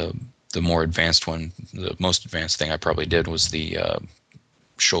the more advanced one, the most advanced thing I probably did was the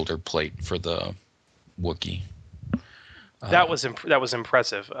shoulder plate for the Wookiee. That was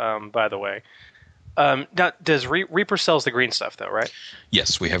impressive, by the way. Now, does Reaper sells the green stuff though, right?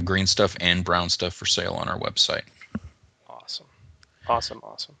 Yes, we have green stuff and brown stuff for sale on our website. Awesome.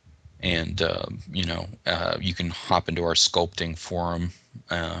 And you can hop into our sculpting forum,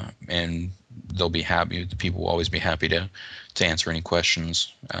 and they'll be happy. The people will always be happy to answer any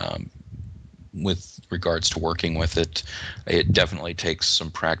questions with regards to working with it. It definitely takes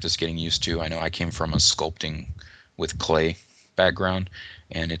some practice getting used to. I know I came from a sculpting with clay background,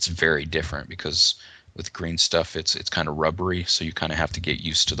 and it's very different because with green stuff, it's kind of rubbery, so you kind of have to get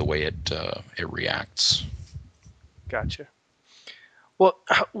used to the way it reacts. Gotcha. Well,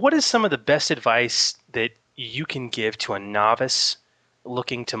 what is some of the best advice that you can give to a novice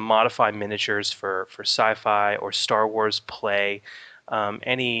looking to modify miniatures for sci-fi or Star Wars play?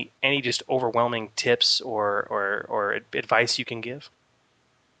 Any just overwhelming tips or advice you can give?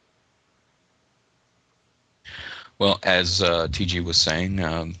 Well, as TG was saying,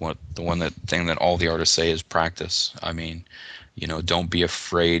 thing that all the artists say is practice. I mean, don't be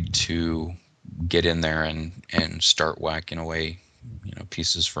afraid to get in there and start whacking away,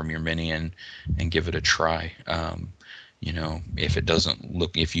 pieces from your mini and give it a try.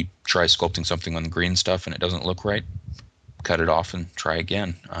 If you try sculpting something on the green stuff and it doesn't look right, cut it off and try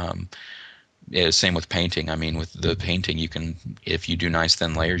again. Same with painting. I mean, with the painting, if you do nice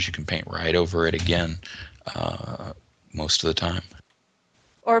thin layers, you can paint right over it again most of the time.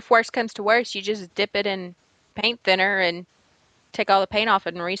 Or if worse comes to worse, you just dip it in paint thinner and take all the paint off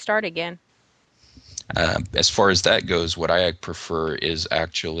it and restart again. As far as that goes, what I prefer is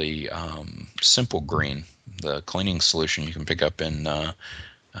actually simple green. The cleaning solution you can pick up in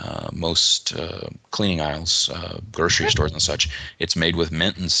most cleaning aisles, grocery stores and such. It's made with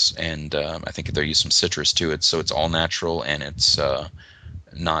mint and I think they use some citrus to it, so it's all natural and it's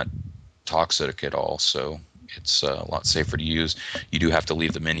not toxic at all. So it's a lot safer to use. You do have to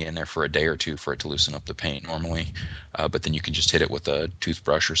leave the mini in there for a day or two for it to loosen up the paint normally, but then you can just hit it with a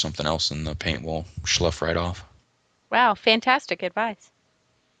toothbrush or something else and the paint will slough right off. Wow, fantastic advice.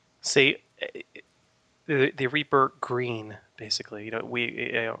 See, the Reaper green, basically.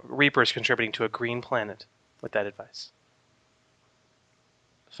 Reaper is contributing to a green planet with that advice.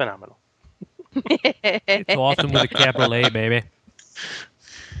 Phenomenal. It's awesome with a capital A, baby.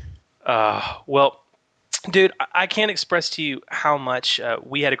 Well, dude, I can't express to you how much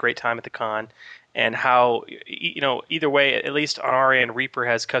we had a great time at the con, and how either way, at least on our end, Reaper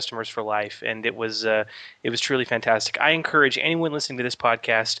has customers for life, and it was truly fantastic. I encourage anyone listening to this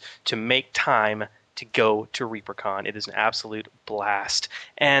podcast to make time to go to ReaperCon. It is an absolute blast.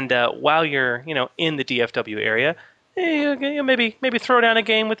 And while you're in the DFW area, maybe throw down a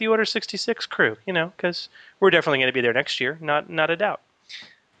game with the Order 66 crew, because we're definitely going to be there next year, not a doubt.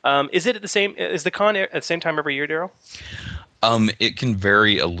 Is the con at the same time every year, Daryl? It can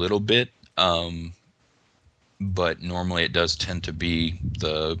vary a little bit, but normally it does tend to be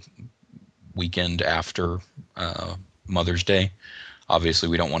the weekend after Mother's Day. Obviously,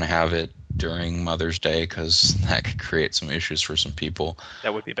 we don't want to have it during Mother's Day because that could create some issues for some people.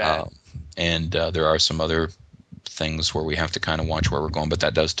 That would be bad. And there are some other things where we have to kind of watch where we're going, but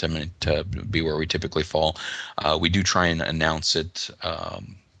that does tend to be where we typically fall. We do try and announce it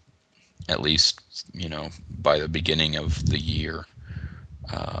at least, by the beginning of the year.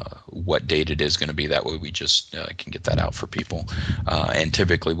 what date it is going to be. That way we just can get that out for people. And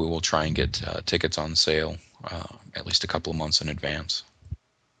typically we will try and get tickets on sale at least a couple of months in advance.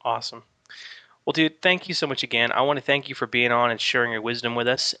 Awesome. Well, dude, thank you so much again. I want to thank you for being on and sharing your wisdom with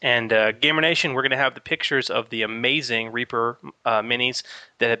us. And Gamer Nation, we're going to have the pictures of the amazing Reaper minis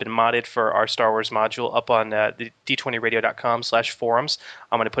that have been modded for our Star Wars module up on the d20radio.com/forums.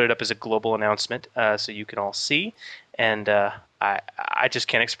 I'm going to put it up as a global announcement so you can all see. And I just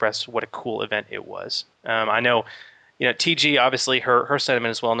can't express what a cool event it was. I know, TG, obviously, her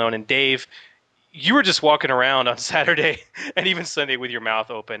sentiment is well known. And Dave, you were just walking around on Saturday and even Sunday with your mouth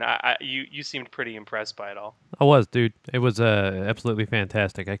open. You seemed pretty impressed by it all. I was, dude. It was absolutely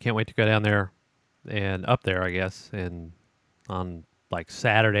fantastic. I can't wait to go down there and up there, I guess, and on like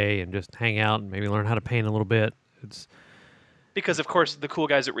Saturday and just hang out and maybe learn how to paint a little bit. It's because, of course, the cool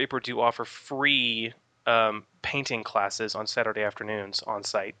guys at Reaper do offer free painting classes on Saturday afternoons on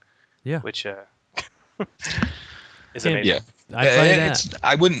site. Yeah, which is amazing. Yeah.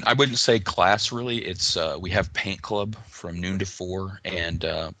 I wouldn't say class really. It's we have paint club from noon to 4, and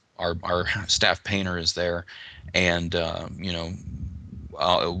our staff painter is there, and a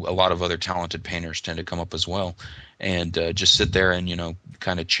lot of other talented painters tend to come up as well, and just sit there and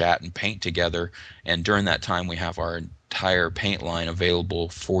kind of chat and paint together. And during that time, we have our entire paint line available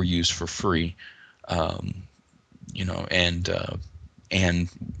for use for free, and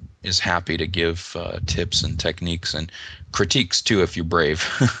is happy to give tips and techniques and critiques too if you're brave.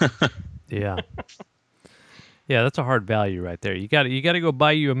 Yeah, that's a hard value right there. You got to go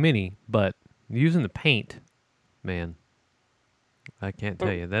buy you a mini, but using the paint, man, I can't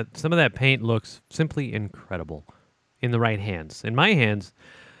tell you that some of that paint looks simply incredible in the right hands. In my hands,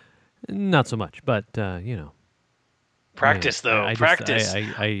 not so much, but Practice, though. Practice.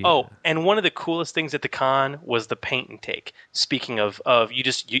 And one of the coolest things at the con was the paint and take. Speaking of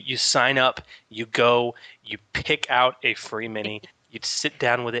you sign up, you go, you pick out a free mini, you'd sit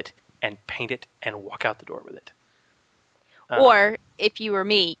down with it and paint it and walk out the door with it. Or if you were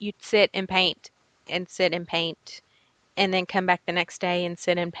me, you'd sit and paint, and then come back the next day and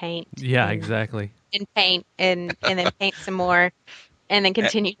sit and paint. Yeah, exactly. And paint and then paint some more, and then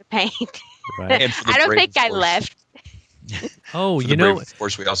continue to paint. Right. I don't think I left. Oh, of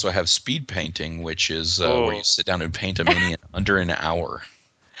course, we also have speed painting, which is where you sit down and paint a mini in under an hour.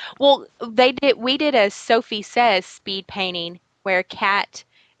 Well, we did a Sophie Says speed painting where Kat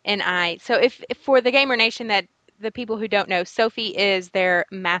and I. So if for the Gamer Nation, that the people who don't know, Sophie is their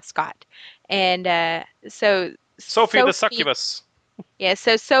mascot, and so Sophie the succubus. Yeah,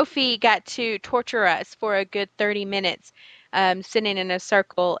 so Sophie got to torture us for a good 30 minutes. Sitting in a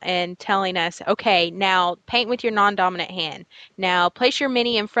circle and telling us, okay, now paint with your non-dominant hand. Now place your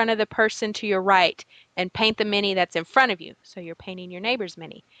mini in front of the person to your right and paint the mini that's in front of you. So you're painting your neighbor's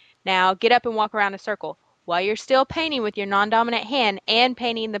mini. Now get up and walk around a circle while you're still painting with your non-dominant hand and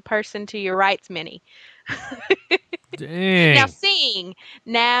painting the person to your right's mini. Dang. Now sing.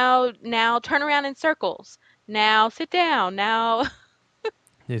 Now turn around in circles. Now sit down. Now.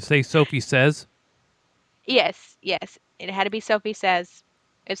 You say Sophie Says? Yes. It had to be Sophie Says.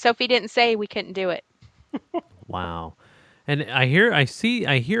 If Sophie didn't say, we couldn't do it. Wow. And I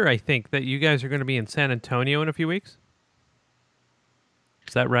think that you guys are going to be in San Antonio in a few weeks.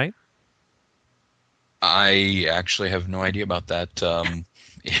 Is that right? I actually have no idea about that. Boom!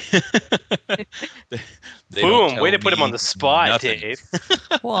 Way to put him on the spot, nothing. Dave.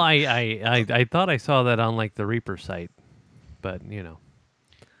 Well, I thought I saw that on like the Reaper site, but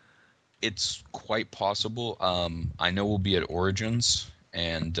It's quite possible. I know we'll be at Origins,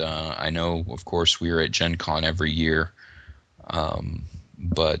 and I know, of course, we are at Gen Con every year.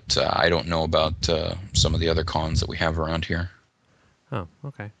 But I don't know about some of the other cons that we have around here. Oh,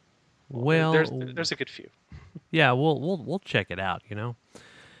 okay. Well, there's a good few. Yeah, we'll check it out,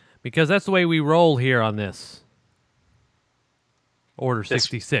 because that's the way we roll here on this Order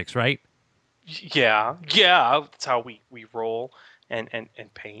 66, right? Yeah, that's how we roll and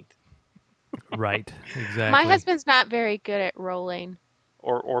paint. Right, exactly. My husband's not very good at rolling.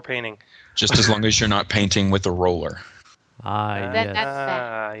 Or painting. Just as long as you're not painting with a roller.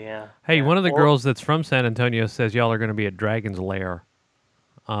 Yes. Yeah. Hey, one of the girls that's from San Antonio says y'all are going to be at Dragon's Lair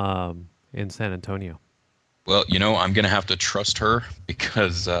in San Antonio. Well, I'm going to have to trust her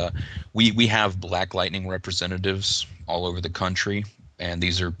because we have Black Lightning representatives all over the country, and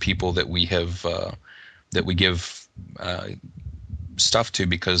these are people that we have that we give stuff to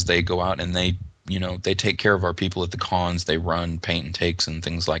because they go out and they take care of our people at the cons. They run paint and takes and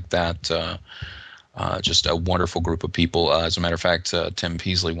things like that. just a wonderful group of people. As a matter of fact, Tim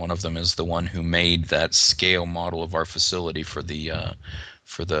Peasley, one of them, is the one who made that scale model of our facility for the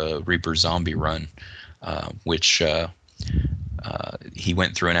Reaper Zombie run, which he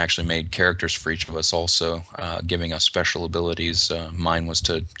went through and actually made characters for each of us also, giving us special abilities. Mine was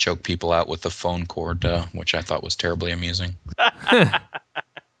to choke people out with the phone cord, which I thought was terribly amusing.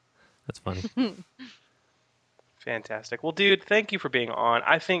 That's funny. Fantastic. Well, dude, thank you for being on.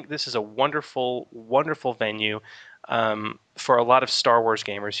 I think this is a wonderful, wonderful venue for a lot of Star Wars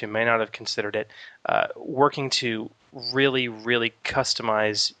gamers who may not have considered it, working to really, really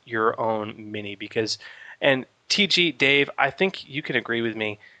customize your own mini. And TG, Dave, I think you can agree with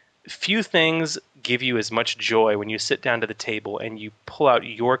me. Few things give you as much joy when you sit down to the table and you pull out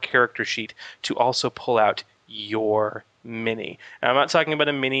your character sheet to also pull out your mini. Now, I'm not talking about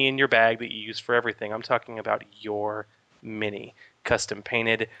a mini in your bag that you use for everything. I'm talking about your mini, custom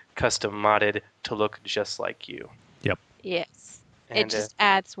painted, custom modded to look just like you. Yep. Yes. And, it just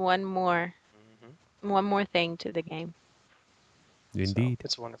adds one more thing to the game. Indeed. So,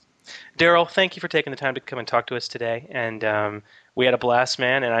 it's wonderful. Daryl, thank you for taking the time to come and talk to us today. And we had a blast,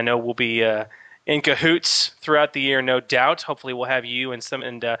 man. And I know we'll be in cahoots throughout the year, no doubt. Hopefully, we'll have you and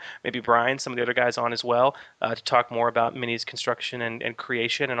maybe Brian, some of the other guys on as well, to talk more about Mini's construction and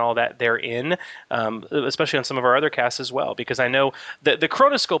creation and all that therein, especially on some of our other casts as well. Because I know the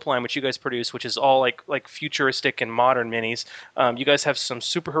Chronoscope line, which you guys produce, which is all like futuristic and modern minis, you guys have some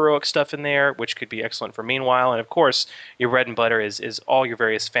superheroic stuff in there, which could be excellent for Meanwhile. And of course, your bread and butter is all your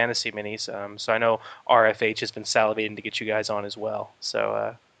various fantasy minis. So I know RFH has been salivating to get you guys on as well.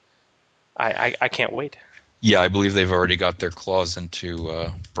 So I can't wait. Yeah, I believe they've already got their claws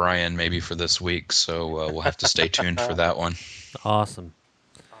into Brian maybe for this week, so we'll have to stay tuned for that one. Awesome.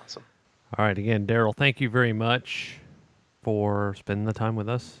 All right, again, Daryl, thank you very much for spending the time with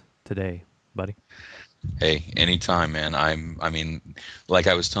us today, buddy. Hey, anytime, man. I mean, like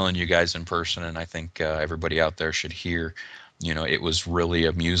I was telling you guys in person, and I think everybody out there should hear, it was really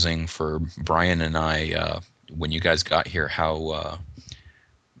amusing for Brian and I when you guys got here, how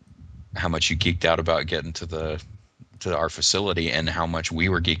much you geeked out about getting to our facility and how much we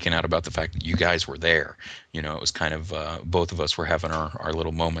were geeking out about the fact that you guys were there. It was kind of both of us were having our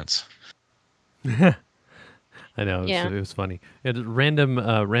little moments. I know. It was funny. It was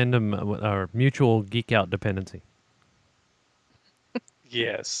random mutual geek out dependency.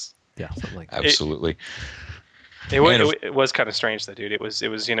 Yes. Yeah, something like that. Absolutely. It was kind of strange though, dude. It was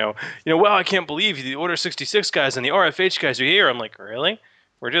well, I can't believe the Order 66 guys and the RFH guys are here. I'm like, really?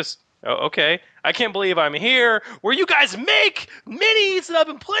 We're just okay. I can't believe I'm here where you guys make minis that I've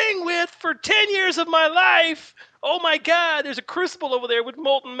been playing with for 10 years of my life. Oh my God, there's a crucible over there with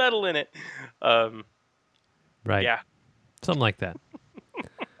molten metal in it. Right. Yeah. Something like that.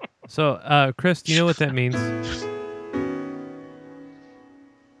 So, Chris, do you know what that means?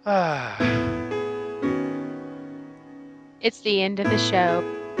 It's the end of the show.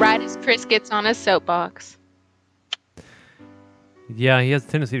 Right as Chris gets on a soapbox. Yeah, he has a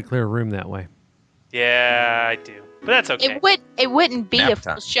tendency to clear a room that way. Yeah, I do. But that's okay. It wouldn't be a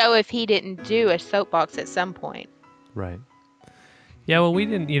full show if he didn't do a soapbox at some point. Right. Yeah, well, we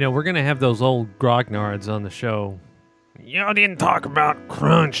didn't, we're going to have those old grognards on the show. Y'all didn't talk about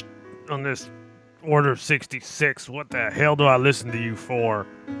crunch on this Order 66. What the hell do I listen to you for?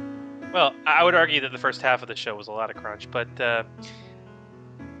 Well, I would argue that the first half of the show was a lot of crunch, but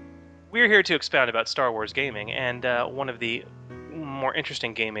we're here to expound about Star Wars gaming, and one of the more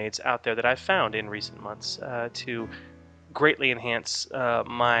interesting game aids out there that I've found in recent months to greatly enhance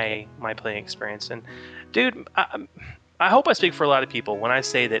my playing experience. And dude, I hope I speak for a lot of people when I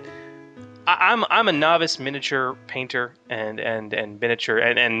say that I'm a novice miniature painter and miniature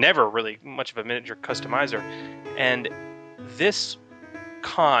and never really much of a miniature customizer, and this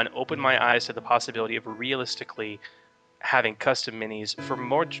con opened my eyes to the possibility of realistically having custom minis for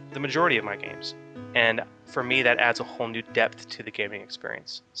the majority of my games. And for me, that adds a whole new depth to the gaming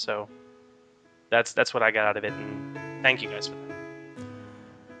experience. So that's what I got out of it, and thank you guys for that.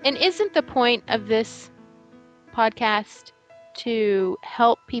 And isn't the point of this podcast to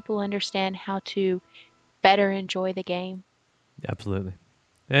help people understand how to better enjoy the game? Absolutely.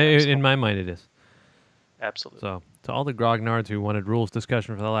 In my mind, it is. Absolutely. So, to all the grognards who wanted rules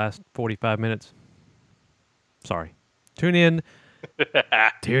discussion for the last 45 minutes, sorry. Tune in.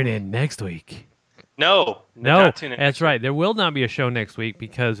 Tune in next week. No, that's right. There will not be a show next week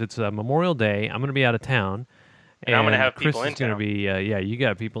because it's Memorial Day. I'm going to be out of town. And I'm going to have Chris people in is going to town. be, you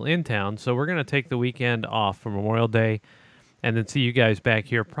got people in town. So we're going to take the weekend off for Memorial Day and then see you guys back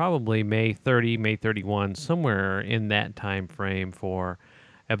here probably May 30, May 31, somewhere in that time frame for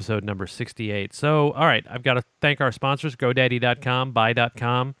episode number 68. So, all right, I've got to thank our sponsors, GoDaddy.com,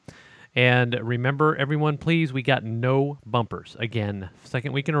 Buy.com. And remember, everyone, please, we got no bumpers. Again,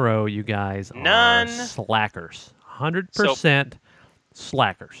 second week in a row, you guys None. are slackers. 100%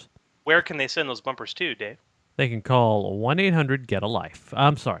 slackers. Where can they send those bumpers to, Dave? They can call 1-800-GET-A-LIFE.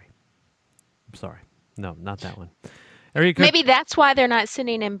 I'm sorry. No, not that one. Maybe that's why they're not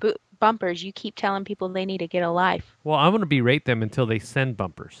sending in bumpers. You keep telling people they need to get a life. Well, I want to berate them until they send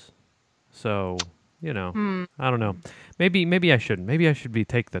bumpers. So, you know, I don't know. Maybe I shouldn't. Maybe I should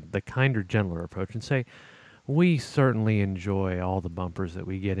take the kinder, gentler approach and say, we certainly enjoy all the bumpers that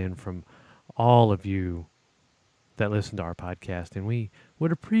we get in from all of you that listen to our podcast, and we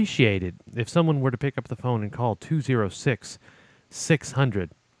would appreciate it if someone were to pick up the phone and call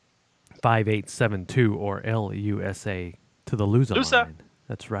 206-600-5872 or LUSA to the Lusa line.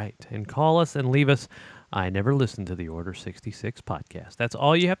 That's right. And call us and leave us, I never listened to the Order 66 podcast. That's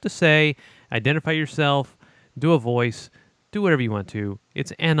all you have to say. Identify yourself, do a voice, do whatever you want to.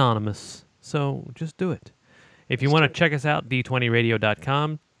 It's anonymous, so just do it. If you want to check us out,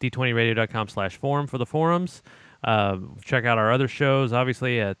 d20radio.com, d20radio.com/forum for the forums. Check out our other shows,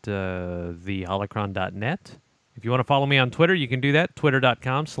 obviously, at theholocron.net. If you want to follow me on Twitter, you can do that,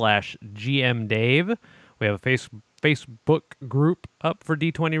 twitter.com/GMDave. We have a Facebook group up for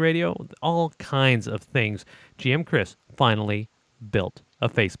D20 Radio, all kinds of things. GM Chris finally built a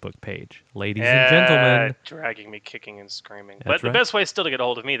Facebook page. Ladies and gentlemen. Dragging me kicking and screaming. That's But right. the best way still to get a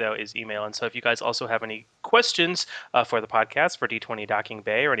hold of me, though, is email. And so if you guys also have any questions for the podcast, for D20 Docking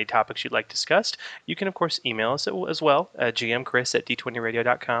Bay, or any topics you'd like discussed, you can, of course, email us as well at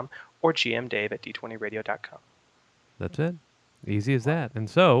gmchris@d20radio.com or gmdave@d20radio.com. That's it. Easy as that. And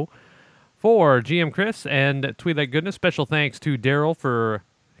so, for GM Chris and Tweet Like Goodness, special thanks to Daryl for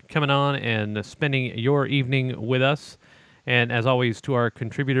coming on and spending your evening with us. And as always, to our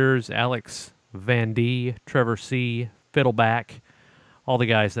contributors, Alex Van D, Trevor C, Fiddleback, all the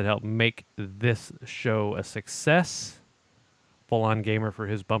guys that help make this show a success. Full-on Gamer for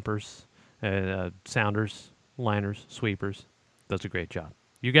his bumpers, sounders, liners, sweepers. Does a great job.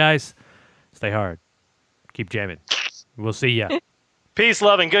 You guys, stay hard. Keep jamming. We'll see ya. Peace,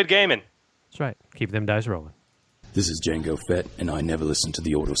 love, and good gaming. That's right. Keep them dice rolling. This is Django Fett, and I never listened to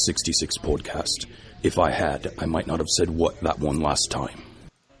the Order 66 podcast. If I had, I might not have said what that one last time.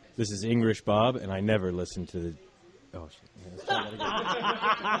 This is English Bob, and I never listened to the... Oh, shit.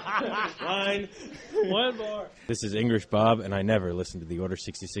 Line. One more. This is English Bob, and I never listened to the Order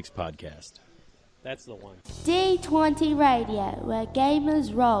 66 podcast. That's the one. D20 Radio, where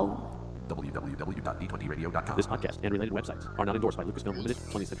gamers roll. www.d20radio.com. This podcast and related websites are not endorsed by Lucasfilm Limited,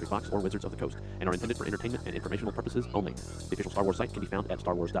 20th Century Fox, or Wizards of the Coast, and are intended for entertainment and informational purposes only. The official Star Wars site can be found at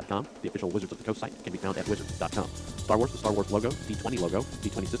starwars.com. The official Wizards of the Coast site can be found at wizards.com. Star Wars, the Star Wars logo, D20 logo,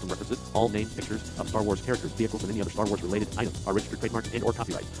 D20 system references, all names, pictures of Star Wars characters, vehicles, and any other Star Wars related items are registered trademark and or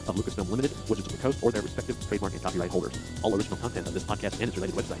copyright of Lucasfilm Limited, Wizards of the Coast, or their respective trademark and copyright holders. All original content of this podcast and its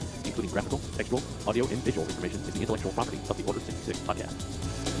related website, including graphical, textual, audio, and visual information, is the intellectual property of the Order 66 podcast.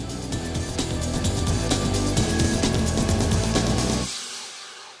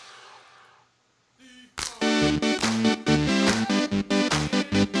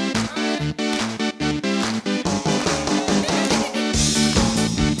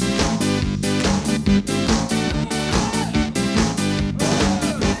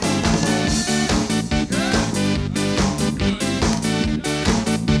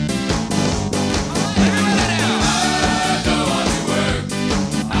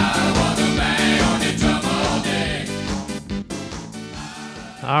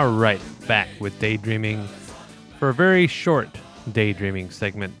 All right, back with Daydreaming for a very short Daydreaming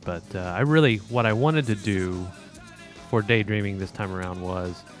segment, but what I wanted to do for Daydreaming this time around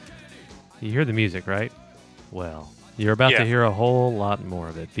was, you hear the music, right? Well, you're about to hear a whole lot more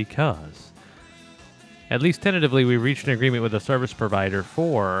of it, because at least tentatively we reached an agreement with a service provider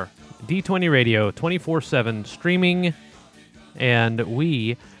for D20 Radio 24/7 streaming, and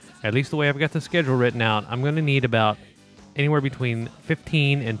we, at least the way I've got the schedule written out, I'm going to need about anywhere between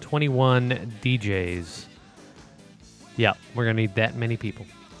 15 and 21 DJs. Yeah, we're going to need that many people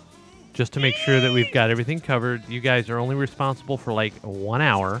just to make sure that we've got everything covered. You guys are only responsible for like 1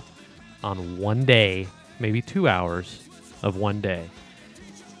 hour on one day, maybe 2 hours of one day.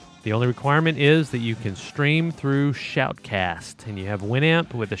 The only requirement is that you can stream through Shoutcast, and you have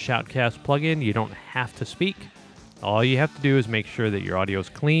Winamp with the Shoutcast plugin. You don't have to speak. All you have to do is make sure that your audio is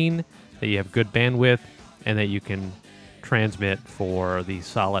clean, that you have good bandwidth, and that you can transmit for the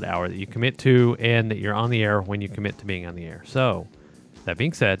solid hour that you commit to, and that you're on the air when you commit to being on the air. So, that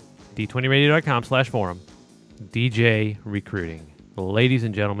being said, d20radio.com/forum, DJ recruiting. ladies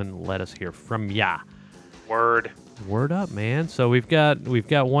and gentlemen, let us hear from ya. Word up, man. So we've got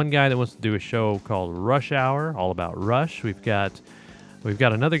one guy that wants to do a show called Rush Hour, all about Rush. We've got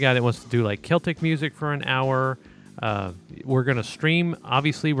another guy that wants to do like Celtic music for an hour. We're going to stream.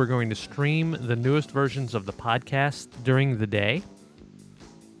 Obviously, we're going to stream the newest versions of the podcast during the day,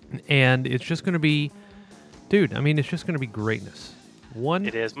 and it's just going to be, dude. I mean, it's just going to be greatness.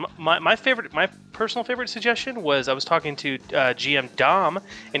 It is. My personal favorite suggestion was I was talking to GM Dom,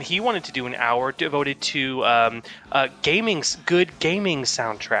 and he wanted to do an hour devoted to good gaming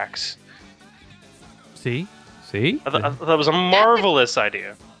soundtracks. See? I thought that was a marvelous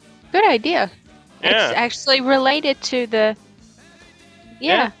idea. Good idea. Yeah. It's actually related to the...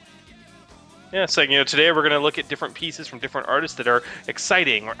 Yeah. Yeah, so today we're going to look at different pieces from different artists that are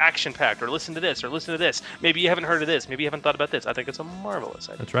exciting or action-packed, or listen to this, or listen to this. Maybe you haven't heard of this. Maybe you haven't thought about this. I think it's a marvelous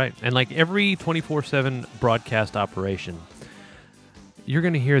idea. That's right. And like every 24/7 broadcast operation, you're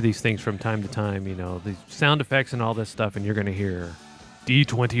going to hear these things from time to time, the sound effects and all this stuff, and you're going to hear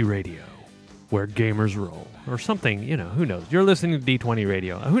D20 Radio, where gamers roll, or something, who knows? You're listening to D20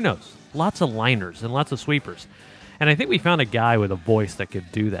 Radio. Who knows? Lots of liners and lots of sweepers. And I think we found a guy with a voice that could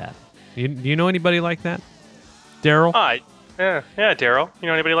do that. Do you know anybody like that? Daryl? Yeah, Daryl. You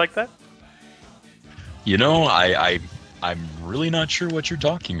know anybody like that? I'm really not sure what you're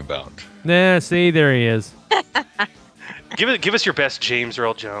talking about. Nah, see, there he is. Give us your best James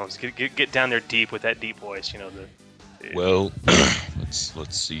Earl Jones. Get down there deep with that deep voice. Well,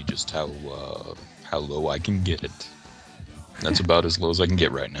 let's see just how low I can get it. That's about as low as I can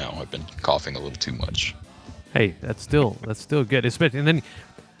get right now. I've been coughing a little too much. Hey, that's still good. Especially, and then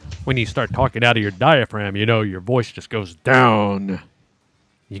when you start talking out of your diaphragm, your voice just goes down.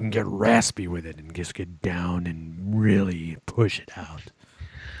 You can get raspy with it and just get down and really push it out.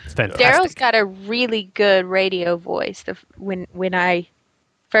 It's fantastic. Daryl's got a really good radio voice. When he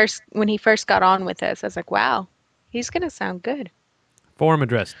first got on with us, I was like, wow, he's going to sound good. Forum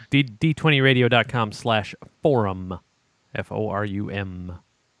address, d20radio.com/forum, FORUM.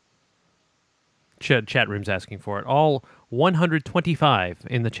 Chat room's asking for it. All 125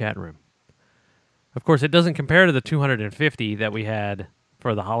 in the chat room. Of course, it doesn't compare to the 250 that we had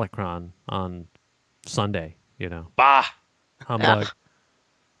for the Holocron on Sunday, Bah! Humbug.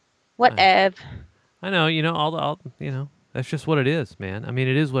 Whatever. I know, all that's just what it is, man. I mean,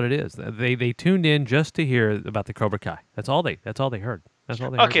 it is what it is. They tuned in just to hear about the Cobra Kai. That's all they heard. That's all they heard.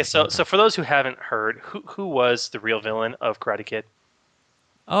 Okay, so for those who haven't heard, who was the real villain of Karate Kid?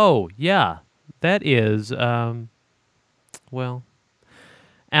 Oh, yeah. That is, Allie.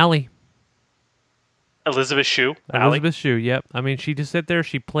 Elizabeth Shue. Elizabeth Shue, yep. I mean, she just sat there.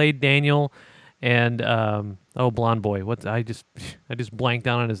 She played Daniel and, blonde boy. I just blanked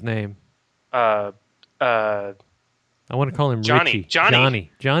out on his name. I want to call him Johnny. Richie.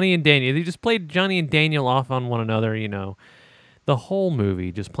 Johnny and Daniel. They just played Johnny and Daniel off on one another, The whole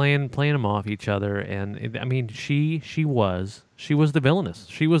movie, just playing them off each other. And, I mean, she was the villainess.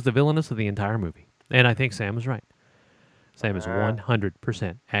 She was the villainess of the entire movie. And I think Sam is right. Sam is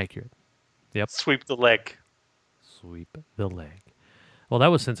 100% accurate. Yep. Sweep the leg. Well, that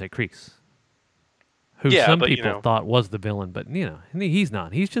was Sensei Kreese, who some people thought was the villain, but he's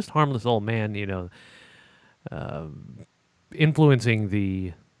not. He's just harmless old man, influencing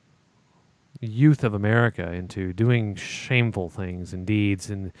the youth of America into doing shameful things and deeds,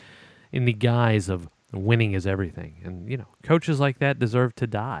 in the guise of winning is everything. And coaches like that deserve to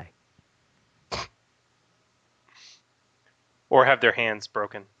die, or have their hands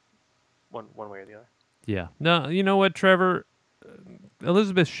broken. One way or the other. Yeah. No, you know what, Trevor?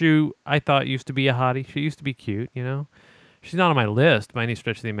 Elizabeth Shue, I thought, used to be a hottie. She used to be cute, She's not on my list by any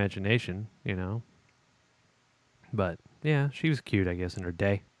stretch of the imagination, But, yeah, she was cute, I guess, in her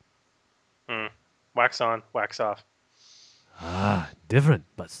day. Wax on, wax off. Different,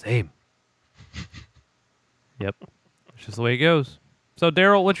 but same. Yep. It's just the way it goes. So,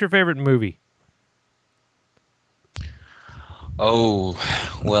 Daryl, what's your favorite movie? Oh,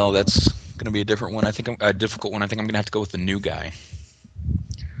 well, that's going to be a different one. I think a difficult one. I think I'm going to have to go with The New Guy.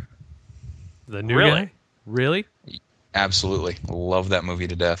 The New Guy? Really? Absolutely. Love that movie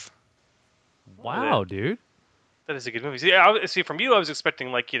to death. Wow, dude. That is a good movie. See, from you, I was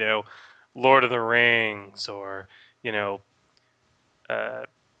expecting Lord of the Rings or The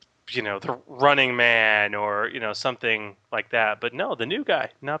Running Man or something like that. But no, The New Guy,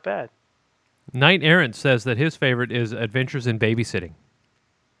 not bad. Knight Errant says that his favorite is Adventures in Babysitting.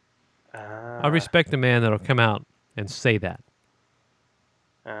 I respect a man that'll come out and say that.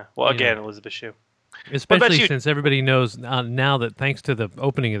 Well, again, Elizabeth Shue. Especially since everybody knows now that thanks to the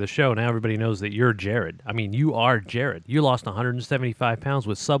opening of the show, now everybody knows that you're Jared. I mean, you are Jared. You lost 175 pounds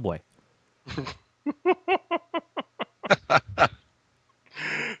with Subway.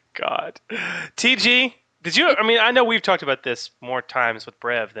 God. TG, did you, I mean, I know we've talked about this more times with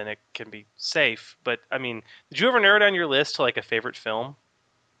Brev than it can be safe, but I mean, did you ever narrow down your list to like a favorite film?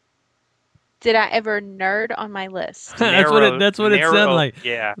 Did I ever nerd on my list? That's what it sounded like.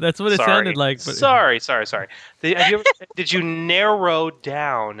 Yeah. That's what it sounded like. But... Sorry. Did you narrow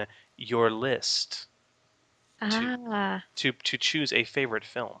down your list to choose a favorite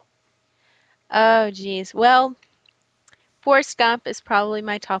film? Oh, geez. Well, Forrest Gump is probably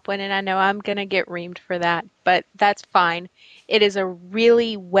my top one, and I know I'm going to get reamed for that, but that's fine. It is a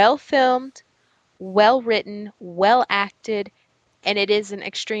really well-filmed, well-written, well-acted, and it is an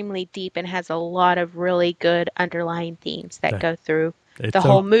extremely deep and has a lot of really good underlying themes that go through the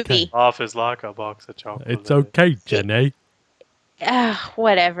whole movie. Off is like a box of chocolate. It's okay, Jenny.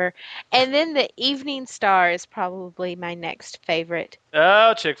 Whatever. And then The Evening Star is probably my next favorite.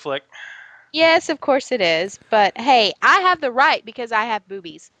 Oh, chick flick. Yes, of course it is. But hey, I have the right because I have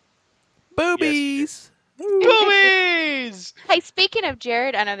boobies. Boobies! Boobies! Hey, speaking of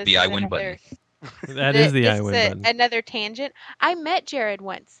Jared, I know this the is I win button. That is the I win button. Another tangent. I met Jared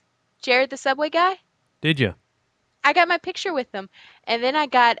once. Jared, the Subway guy. Did you? I got my picture with him, and then I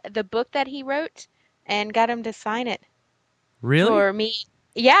got the book that he wrote and got him to sign it. Really? For me.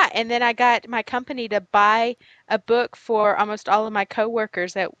 Yeah, and then I got my company to buy a book for almost all of my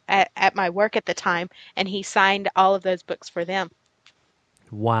coworkers at my work at the time, and he signed all of those books for them.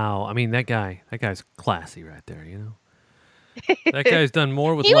 Wow. I mean, that guy's classy right there, you know? That guy's done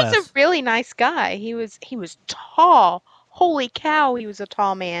more with He less. was a really nice guy. He was tall. Holy cow, he was a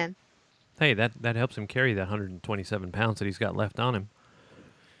tall man. Hey, that helps him carry that 127 pounds that he's got left on him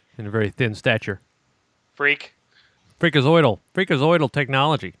in a very thin stature. Freakazoidal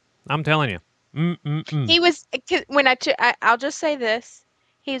technology. I'm telling you. He was, I'll just say this.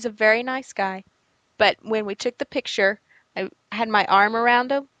 He was a very nice guy. But when we took the picture, I had my arm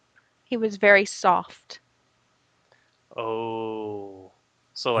around him. He was very soft. Oh.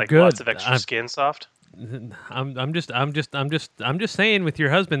 So like Good. lots of extra skin soft? I'm just saying with your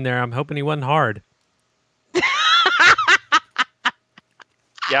husband there, I'm hoping he wasn't hard.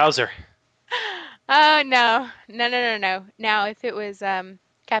 Yowzer. Oh, no. Now, if it was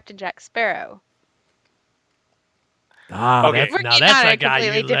Captain Jack Sparrow. Okay. That's a guy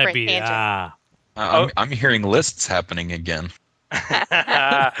you let be. I'm hearing lists happening again.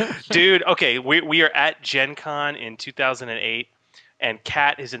 Dude, okay, we are at Gen Con in 2008, and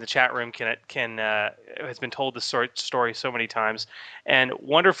Kat is in the chat room. Has been told this story so many times, and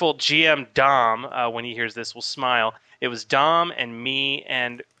wonderful GM Dom, when he hears this, will smile. It was Dom and me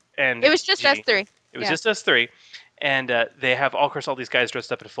and it was just us three. It was just us three. And they have, of course, all these guys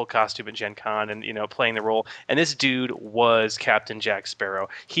dressed up in full costume at Gen Con and, playing the role. And this dude was Captain Jack Sparrow.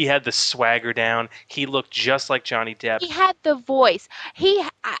 He had the swagger down. He looked just like Johnny Depp. He had the voice.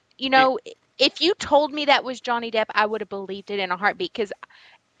 If you told me that was Johnny Depp, I would have believed it in a heartbeat because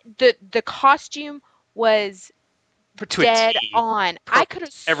the costume was dead on. I could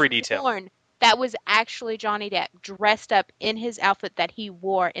have every detail. Sworn that was actually Johnny Depp dressed up in his outfit that he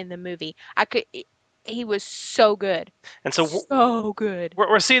wore in the movie. He was so good. And so good.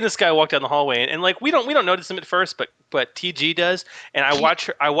 We're seeing this guy walk down the hallway, and like we don't notice him at first, but TG does, and I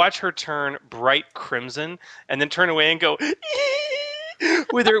watch her turn bright crimson, and then turn away and go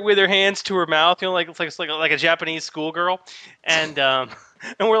with her hands to her mouth, like it's like a Japanese schoolgirl, and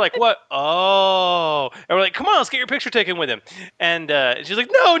we're like, what? Oh, and we're like, come on, let's get your picture taken with him, and she's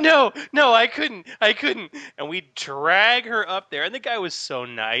like, no, I couldn't, and we drag her up there, and the guy was so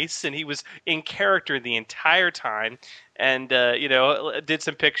nice, and he was in character the entire time, and did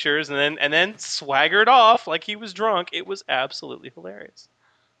some pictures, and then swaggered off like he was drunk. It was absolutely hilarious.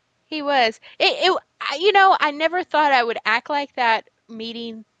 He was. I never thought I would act like that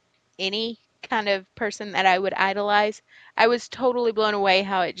meeting any kind of person that I would idolize. I was totally blown away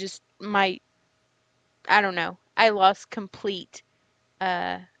how it just I don't know. I lost complete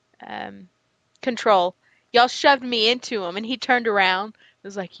control. Y'all shoved me into him and he turned around. It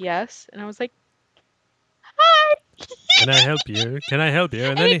was like, yes. And I was like, hi. Can I help you?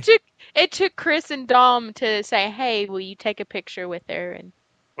 And then it took Chris and Dom to say, hey, will you take a picture with her? And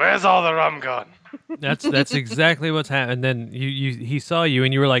where's all the rum gone? That's exactly what's happened. And then he saw you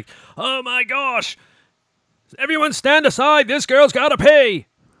and you were like, oh my gosh, everyone stand aside. This girl's got to pay.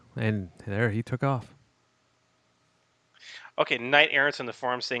 And there he took off. Okay, Knight Errant's in the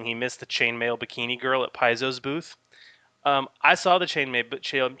forum saying he missed the chainmail bikini girl at Paizo's booth. I saw the chainmail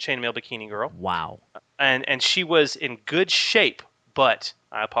bikini girl. Wow. And she was in good shape, but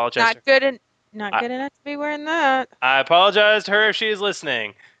I apologize. Not good enough to be wearing that. I apologize to her if she is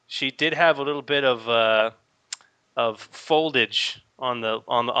listening. She did have a little bit of foldage on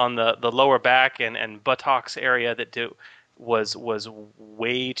the lower back and buttocks area that was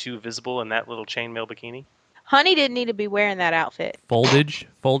way too visible in that little chainmail bikini. Honey didn't need to be wearing that outfit. Foldage?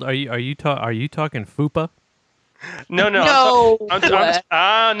 Are you talking fupa? No. No. I'm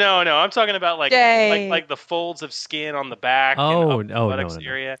talking about like the folds of skin on the back. and the buttocks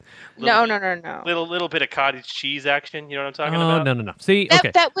area. No. Little bit of cottage cheese action. You know what I'm talking Oh, about? no. See,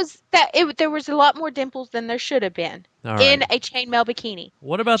 okay. There was a lot more dimples than there should have been in a chainmail bikini.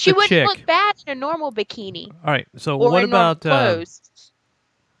 What about she the wouldn't chick? look bad in a normal bikini. All right. So or what in normal about? Clothes.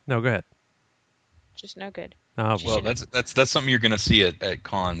 No, go ahead. Just no good. Oh, well, that's something you're going to see at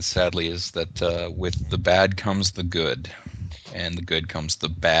cons. Sadly, is that with the bad comes the good, and the good comes the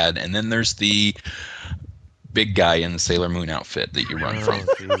bad, and then there's the big guy in the Sailor Moon outfit that you run from.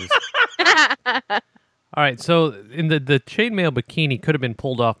 All right, so in the chainmail bikini could have been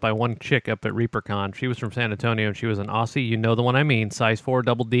pulled off by one chick up at ReaperCon. She was from San Antonio, and she was an Aussie. You know the one I mean. Size 4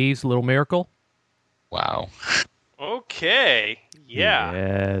 double Ds, Little Miracle. Wow. Okay. Yeah.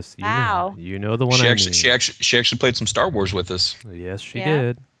 Yes. Wow. You know the one She I actually, mean. she actually played some Star Wars with us. Yes, she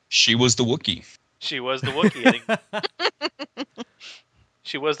did. She was the Wookiee. She was the Wookiee.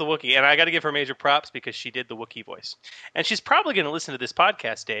 She was the Wookiee, and I got to give her major props because she did the Wookiee voice. And she's probably going to listen to this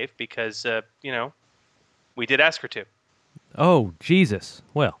podcast, Dave, because we did ask her to. Oh, Jesus.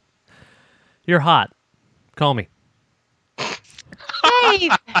 Well, you're hot. Call me.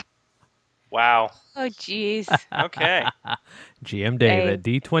 Dave. Wow. Oh, jeez. Okay. GM Dave at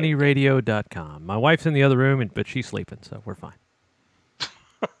d20radio.com. My wife's in the other room, but she's sleeping, so we're fine.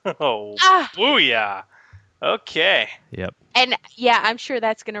 Oh, booyah. Okay. Yep. And yeah, I'm sure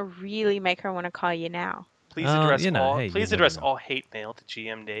that's going to really make her want to call you now. Please address you address never all hate mail to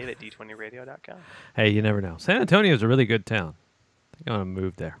gmdave at d20radio.com. Hey, you never know. San Antonio is a really good town. I think I'm going to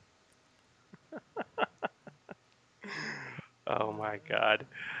move there. Oh, my God.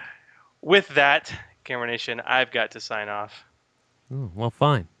 With that, Gamer Nation, I've got to sign off. Oh, well,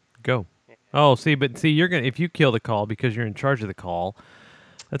 fine. Go. Oh, you're gonna if you kill the call because you're in charge of the call,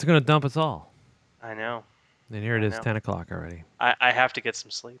 that's gonna dump us all. I know. And here it is, 10 o'clock already. I have to get some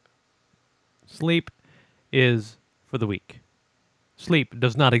sleep. Sleep is for the weak. Sleep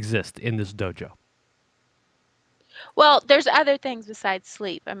does not exist in this dojo. Well, there's other things besides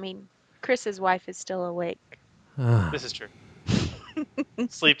sleep. I mean, Chris's wife is still awake. This is true.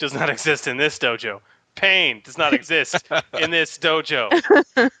 Sleep does not exist in this dojo. Pain does not exist in this dojo.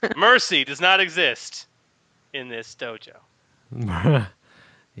 Mercy does not exist in this dojo.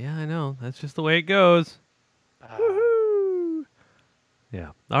 Yeah, I know. That's just the way it goes. Woohoo!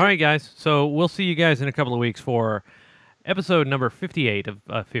 Yeah. All right, guys. So we'll see you guys in a couple of weeks for episode number 58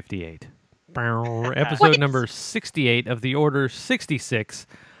 of 58. Episode number 68 of the Order 66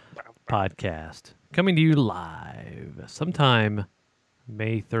 podcast. Coming to you live sometime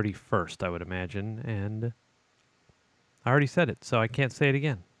May 31st, I would imagine. And I already said it, so I can't say it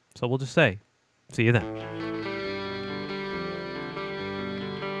again. So we'll just say, see you then.